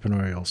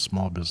entrepreneurial,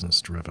 small business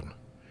driven.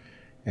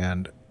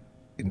 And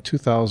in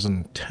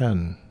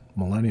 2010,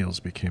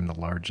 millennials became the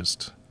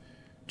largest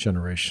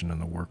generation in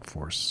the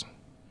workforce.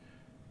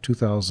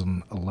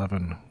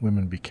 2011,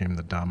 women became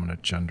the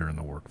dominant gender in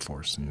the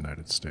workforce in the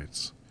United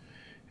States.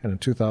 And in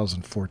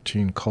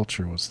 2014,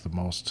 culture was the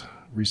most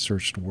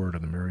researched word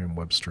in the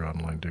Merriam-Webster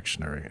Online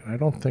Dictionary. And I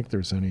don't think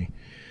there's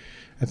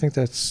I think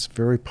that's a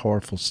very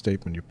powerful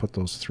statement. You put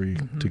those three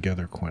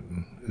together,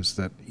 Quentin, is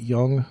that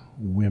young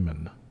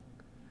women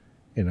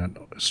in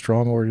a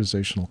strong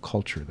organizational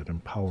culture that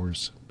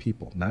empowers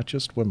people, not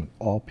just women,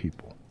 all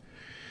people,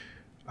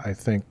 I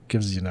think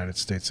gives the United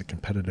States a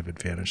competitive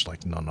advantage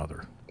like none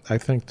other. I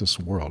think this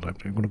world, I'm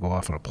going to go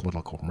off on a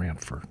political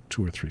rant for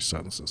 2 or 3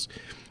 sentences.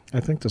 I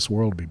think this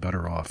world would be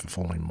better off if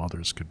only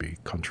mothers could be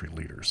country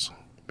leaders,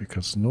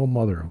 because no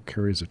mother who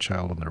carries a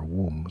child in their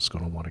womb is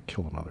going to want to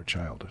kill another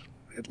child,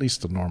 at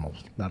least a normal,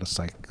 not a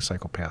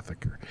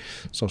psychopathic or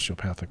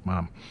sociopathic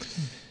mom.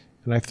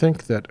 And I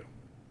think that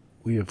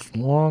we've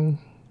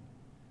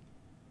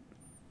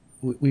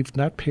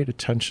not paid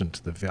attention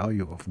to the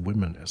value of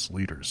women as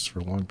leaders for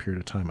a long period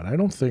of time. And I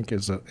don't think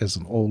as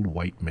an old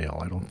white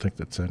male, I don't think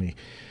that's any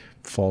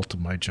fault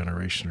of my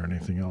generation or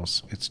anything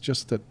else. It's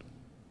just that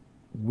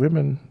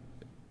women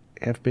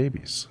have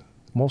babies.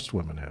 Most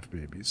women have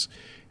babies.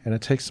 And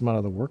it takes them out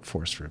of the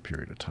workforce for a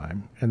period of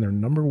time. And their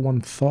number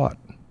one thought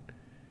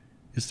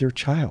is their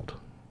child.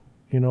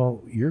 You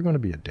know, you're going to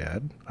be a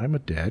dad. I'm a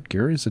dad.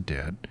 Gary's a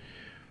dad.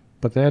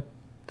 But that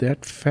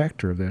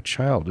factor of that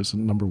child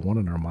isn't number one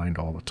in our mind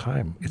all the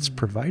time. It's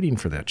providing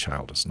for that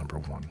child is number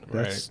one.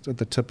 That's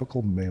the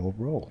typical male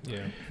role.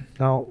 Yeah.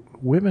 Now,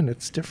 women,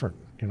 it's different.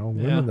 You know,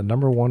 women, the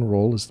number one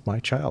role is my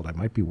child. I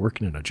might be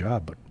working in a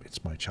job, but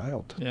it's my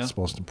child. Yeah. It's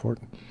most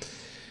important.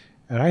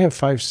 And I have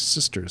 5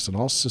 sisters, and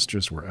all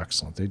sisters were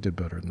excellent. They did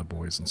better than the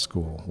boys in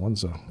school.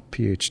 One's a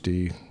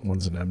PhD,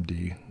 one's an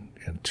MD,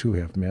 and 2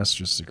 have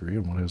master's degree,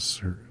 and one has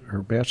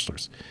her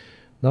bachelor's.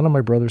 None of my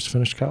brothers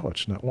finished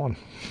college, not one.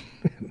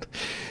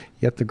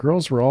 Yet the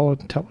girls were all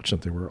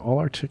intelligent. They were all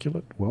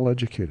articulate,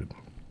 well-educated,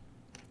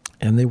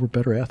 and they were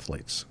better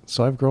athletes.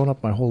 So I've grown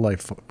up my whole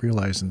life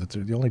realizing that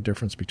the only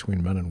difference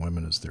between men and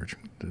women is their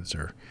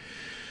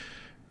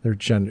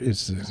gender,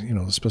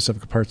 the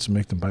specific parts that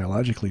make them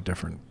biologically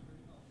different.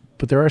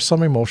 But there are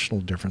some emotional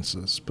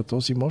differences, but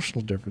those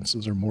emotional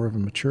differences are more of a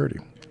maturity.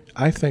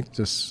 I think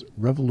this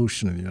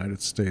revolution in the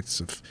United States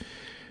of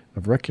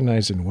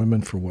recognizing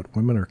women for what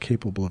women are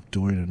capable of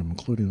doing, and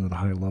including at a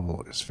high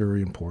level, is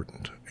very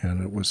important.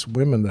 And it was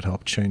women that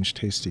helped change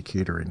Tasty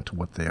Catering to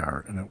what they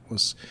are. And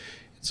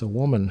it's a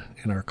woman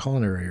in our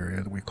culinary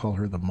area that we call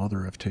her the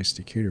mother of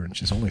Tasty Catering.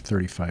 She's only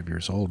 35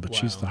 years old, but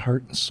she's the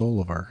heart and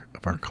soul of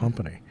our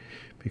company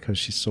because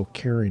she's so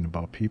caring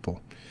about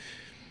people.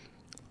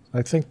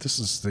 I think this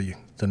is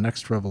the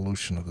next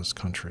revolution of this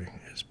country,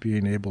 is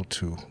being able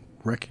to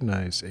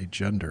recognize a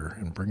gender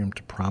and bring them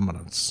to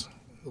prominence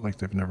like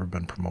they've never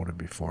been promoted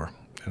before.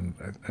 And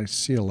I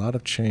see a lot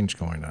of change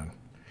going on.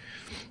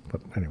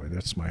 But anyway,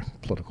 that's my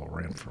political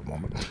rant for a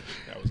moment.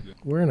 That was good.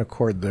 We're in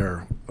accord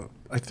there.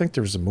 I think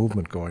there's a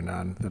movement going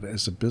on that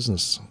as a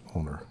business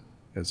owner,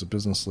 as a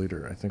business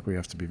leader, I think we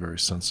have to be very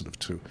sensitive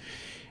to.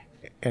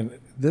 And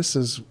this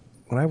is,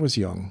 when I was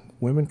young,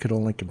 women could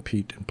only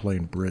compete in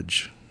playing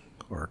bridge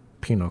or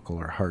pinochle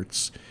or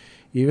hearts.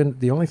 Even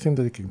the only thing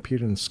that they could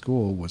compete in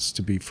school was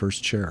to be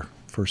first chair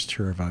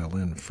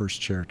violin, first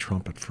chair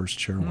trumpet, first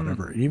chair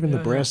whatever. Even the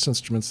brass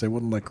instruments, they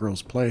wouldn't let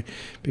girls play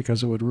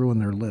because it would ruin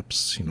their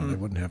lips. You know, they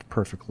wouldn't have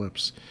perfect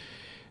lips.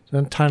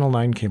 Then Title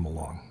IX came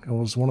along. It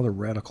was one of the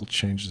radical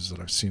changes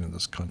that I've seen in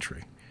this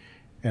country.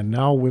 And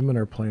now women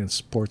are playing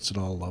sports at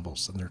all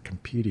levels, and they're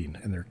competing,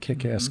 and they're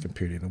kick-ass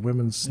competing. The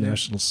women's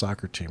national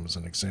soccer team is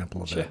an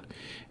example of that.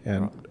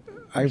 And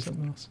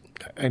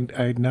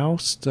I now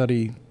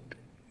study,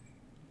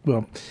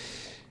 well,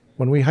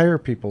 when we hire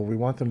people, we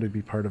want them to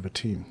be part of a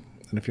team.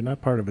 And if you're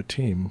not part of a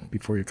team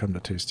before you come to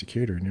Tasty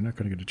Catering, you're not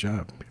going to get a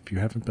job if you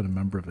haven't been a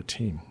member of a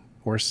team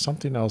or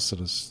something else that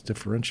has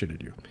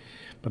differentiated you.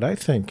 But I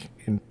think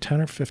in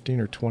 10 or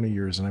 15 or 20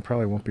 years, and I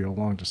probably won't be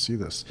along to see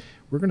this,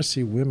 we're going to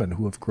see women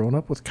who have grown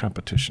up with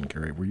competition,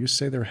 Gary, where you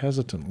say they're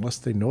hesitant. Unless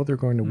they know they're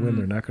going to win,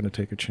 they're not going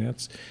to take a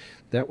chance.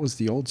 That was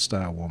the old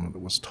style woman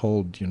that was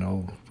told,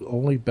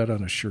 only bet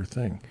on a sure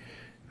thing.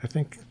 I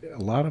think a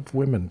lot of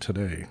women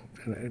today,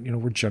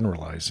 we're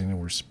generalizing and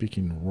we're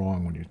speaking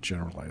wrong when you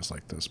generalize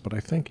like this. But I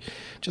think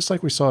just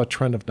like we saw a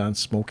trend of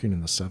non-smoking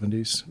in the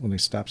 70s when they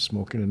stopped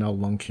smoking, and now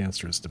lung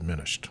cancer is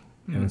diminished.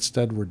 And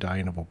instead we're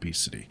dying of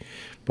obesity.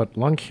 But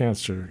lung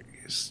cancer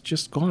is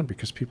just gone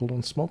because people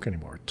don't smoke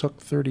anymore. It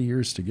took 30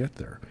 years to get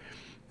there,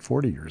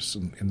 40 years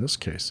in this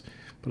case.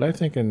 But I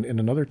think in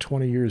another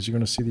 20 years, you're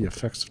going to see the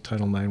effects of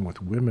Title IX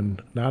with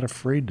women not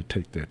afraid to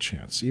take that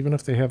chance. Even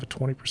if they have a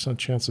 20%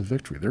 chance of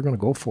victory, they're going to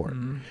go for it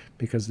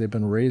because they've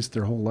been raised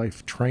their whole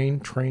life. Train,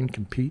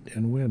 compete,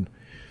 and win.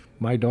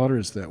 My daughter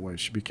is that way.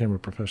 She became a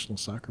professional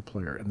soccer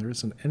player, and there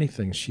isn't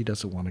anything she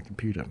doesn't want to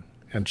compete in.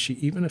 And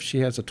even if she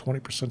has a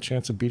 20%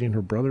 chance of beating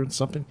her brother in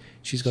something,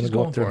 she's going to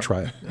go up there and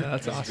try it. Yeah,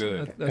 that's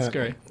awesome. That's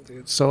great.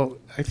 So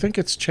I think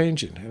it's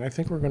changing, and I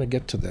think we're going to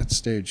get to that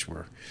stage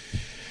where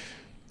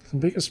the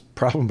biggest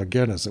problem,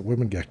 again, is that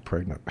women get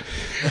pregnant.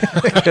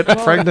 They get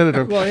pregnant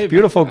at a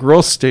beautiful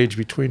growth stage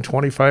between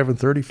 25 and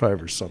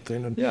 35 or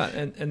something. And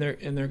and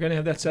they're going to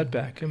have that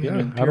setback. I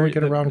mean, how do we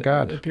get around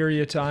God? A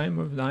period of time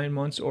of 9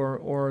 months,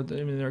 or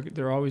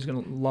they're always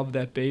going to love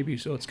that baby,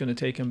 so it's going to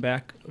take them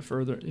back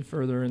further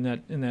in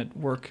that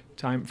work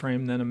time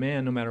frame than a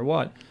man, no matter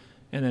what.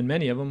 And then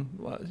many of them,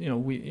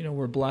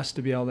 we're blessed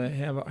to be able to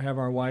have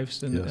our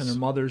wives and our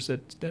mothers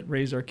that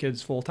raise our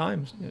kids full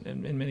time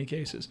in many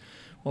cases.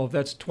 Well, if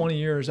that's 20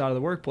 years out of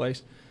the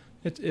workplace,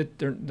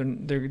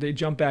 they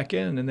jump back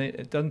in, and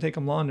it doesn't take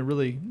them long to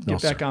really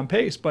get back on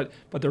pace. But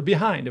they're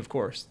behind, of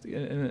course,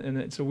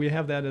 and so we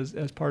have that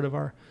as part of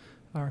our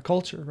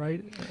culture,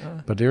 right?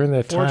 But during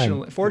that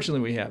time,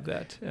 fortunately, we have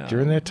that.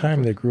 During that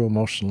time, they grew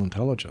emotional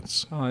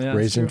intelligence,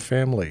 raising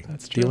family,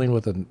 dealing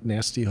with a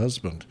nasty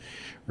husband,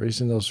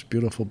 raising those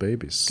beautiful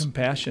babies.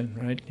 Compassion,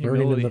 right?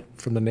 Learning Humility.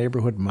 from the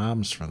neighborhood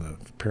moms, from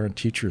the parent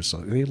teachers. So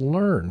they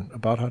learn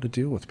about how to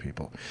deal with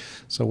people.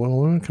 So when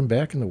women come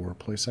back in the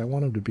workplace, I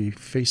want them to be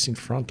facing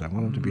front. I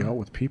want them to be out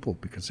with people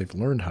because they've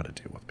learned how to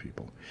deal with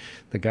people.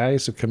 The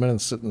guys who come in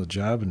and sit in the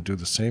job and do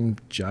the same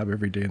job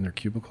every day in their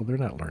cubicle, they're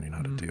not learning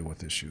how to deal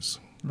with issues.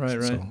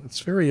 Right. So it's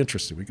very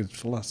interesting. We could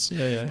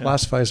Yeah.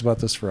 philosophize about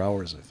this for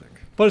hours, I think.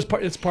 But it's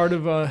part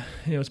of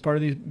it's part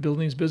of these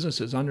building these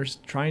businesses,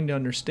 trying to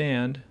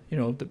understand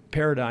the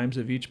paradigms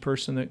of each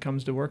person that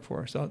comes to work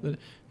for us, the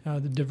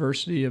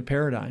diversity of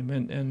paradigm,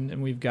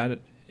 and we've got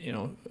it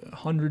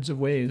hundreds of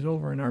ways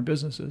over in our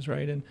businesses,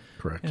 right? And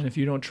Correct. And if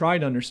you don't try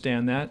to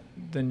understand that,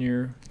 then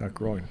you're Not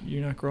growing.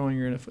 You're not growing.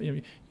 You're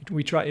gonna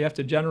you have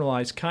to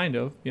generalize kind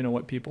of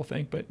what people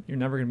think, but you're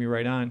never gonna be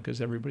right on because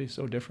everybody's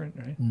so different,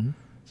 right? Mm-hmm.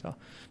 So,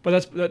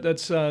 but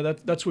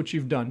that's what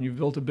you've done. You've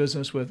built a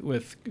business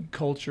with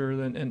culture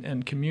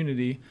and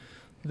community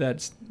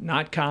that's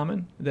not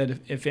common. That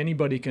if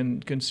anybody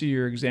can see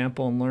your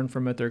example and learn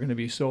from it, they're going to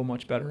be so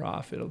much better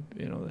off. It'll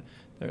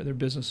their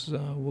business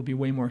will be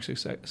way more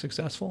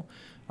successful.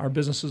 Our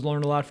businesses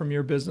learn a lot from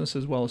your business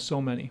as well as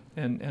so many.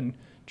 And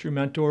true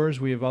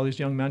mentors. We have all these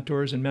young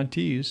mentors and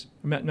mentees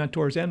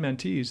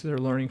that are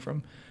learning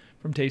from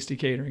Tasty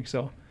Catering.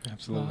 So.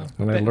 Absolutely.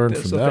 And I learned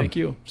from them.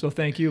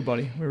 Thank you,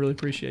 buddy. We really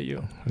appreciate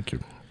you. Thank you.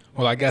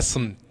 Well, I got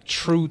some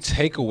true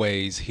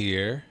takeaways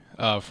here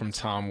from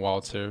Tom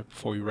Walter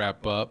before we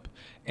wrap up.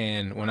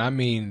 And when I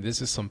mean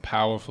this is some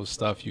powerful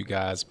stuff, you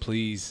guys,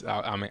 please,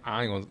 I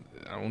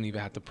don't even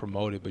have to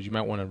promote it, but you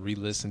might want to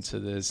re-listen to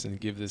this and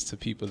give this to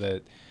people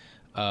that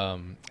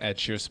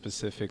at your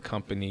specific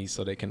company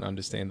so they can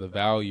understand the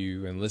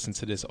value and listen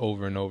to this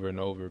over and over and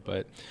over.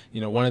 But,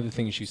 one of the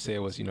things you said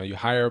was, you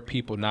hire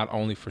people not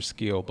only for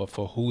skill, but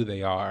for who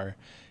they are.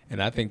 And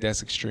I think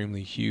that's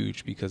extremely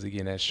huge because,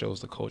 again, that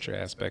shows the culture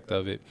aspect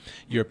of it.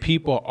 Your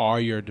people are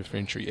your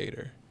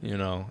differentiator,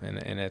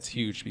 and that's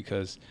huge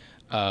because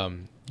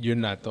you're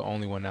not the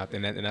only one out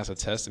there. And that's a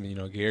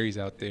testament. Gary's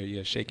out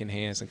there, shaking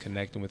hands and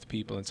connecting with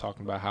people and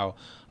talking about how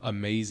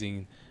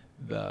amazing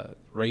the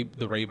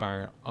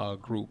Rayburn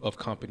group of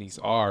companies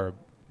are,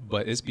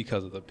 but it's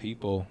because of the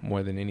people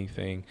more than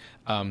anything.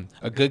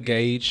 A good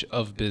gauge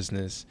of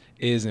business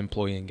is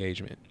employee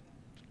engagement.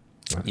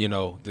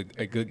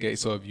 A good gauge.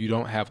 So if you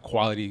don't have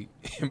quality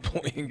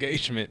employee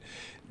engagement,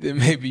 then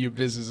maybe your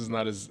business is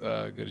not as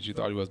good as you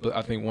thought it was. But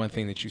I think one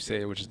thing that you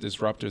said, which is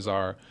disruptors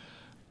are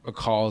a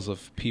cause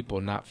of people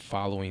not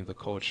following the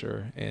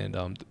culture, and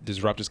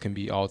disruptors can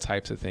be all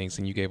types of things,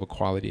 and you gave a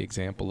quality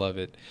example of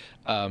it.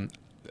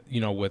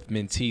 With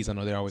mentees, I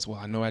know they're always,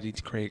 I know I need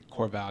to create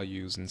core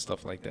values and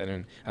stuff like that.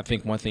 And I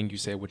think one thing you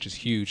said, which is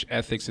huge,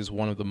 ethics is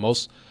one of the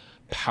most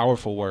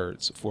powerful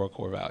words for a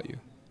core value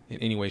in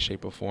any way,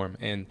 shape, or form.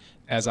 And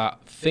as I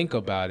think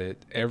about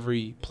it,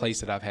 every place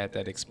that I've had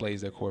that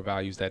displays their core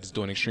values that is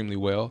doing extremely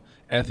well,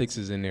 ethics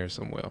is in there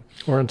somewhere.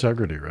 Or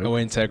integrity, right? Or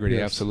integrity,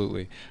 yes.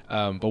 Absolutely.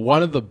 But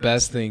one of the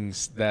best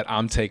things that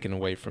I'm taking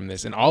away from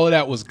this, and all of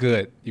that was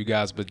good, you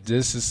guys, but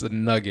this is a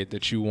nugget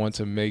that you want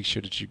to make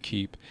sure that you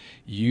keep.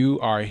 You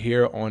are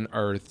here on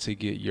earth to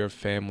get your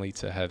family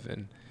to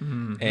heaven.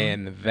 Mm-hmm.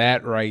 And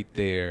that right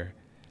there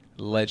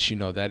lets you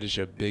know that is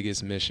your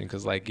biggest mission.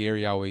 Because like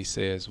Gary always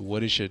says,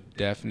 what is your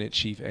definite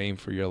chief aim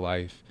for your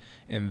life?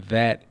 And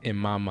that, in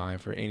my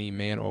mind, for any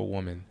man or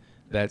woman,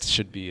 that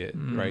should be it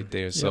right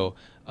there. Yep. So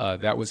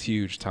that was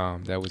huge,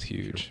 Tom. That was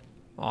huge.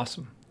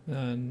 Awesome.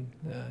 And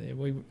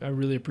I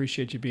really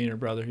appreciate you being here,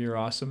 brother. You're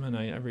awesome, and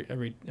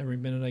every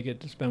minute I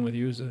get to spend with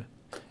you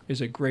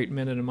is a great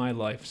minute in my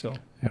life. So.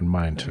 And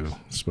mine too.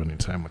 Spending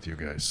time with you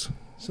guys.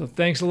 So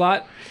thanks a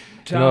lot,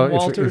 Tom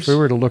Walters. If we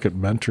were to look at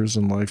mentors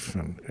in life,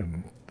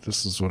 and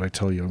this is what I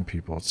tell young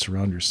people: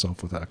 surround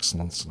yourself with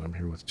excellence. And I'm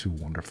here with two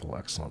wonderful,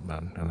 excellent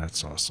men, and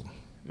that's awesome.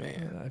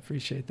 Man, I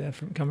appreciate that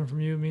coming from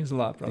you. It means a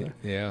lot, brother.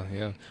 Yeah.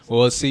 Well,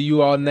 we'll see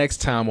you all next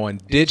time on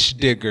Ditch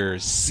Digger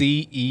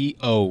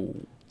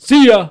CEO.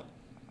 See ya!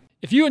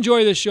 If you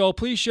enjoy this show,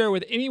 please share it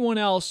with anyone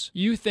else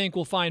you think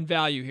will find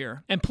value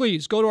here. And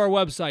please go to our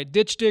website,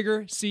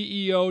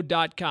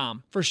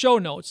 ditchdiggerceo.com, for show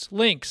notes,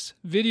 links,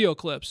 video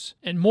clips,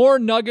 and more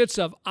nuggets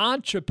of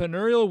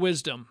entrepreneurial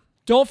wisdom.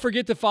 Don't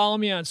forget to follow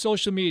me on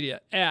social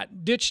media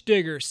at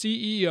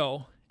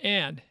ditchdiggerceo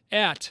and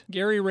at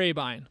Gary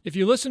Rayburn. If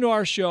you listen to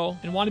our show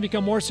and want to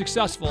become more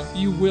successful,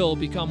 you will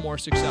become more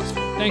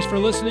successful. Thanks for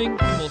listening,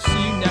 and we'll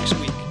see you next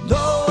week.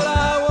 Lord,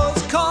 I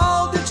was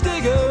called Ditch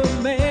Digger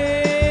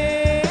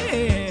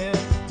Man,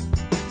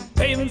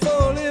 paving for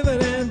a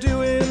living and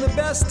doing the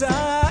best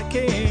I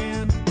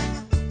can.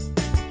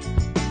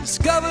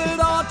 Discovered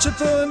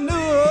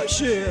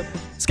entrepreneurship,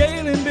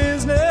 scaling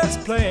business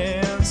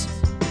plans.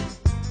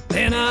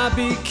 Then I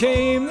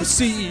became the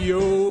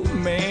CEO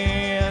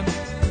man.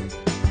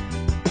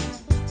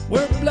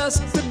 We're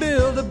blessed to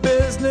build a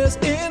business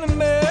in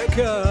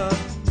America,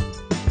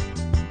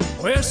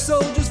 where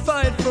soldiers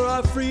fight for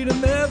our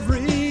freedom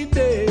every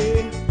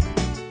day.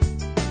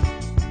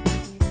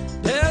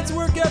 Dad's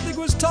work ethic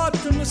was taught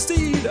from the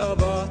seat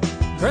of a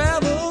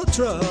gravel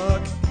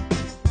truck.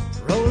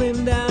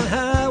 rolling down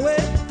Highway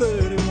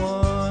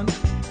 31.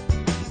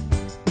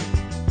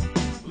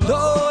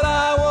 Lord,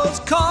 I was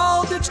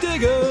called ditch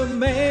digger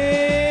man,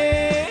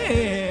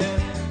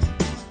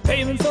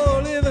 paving for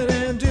a living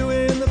and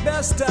doing the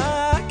best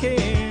I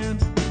can.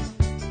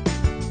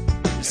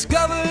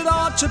 Discovered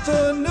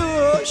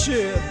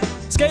entrepreneurship,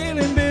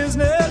 scaling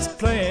business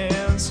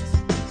plans.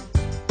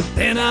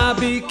 Then I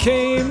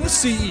became the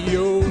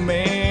CEO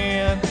man.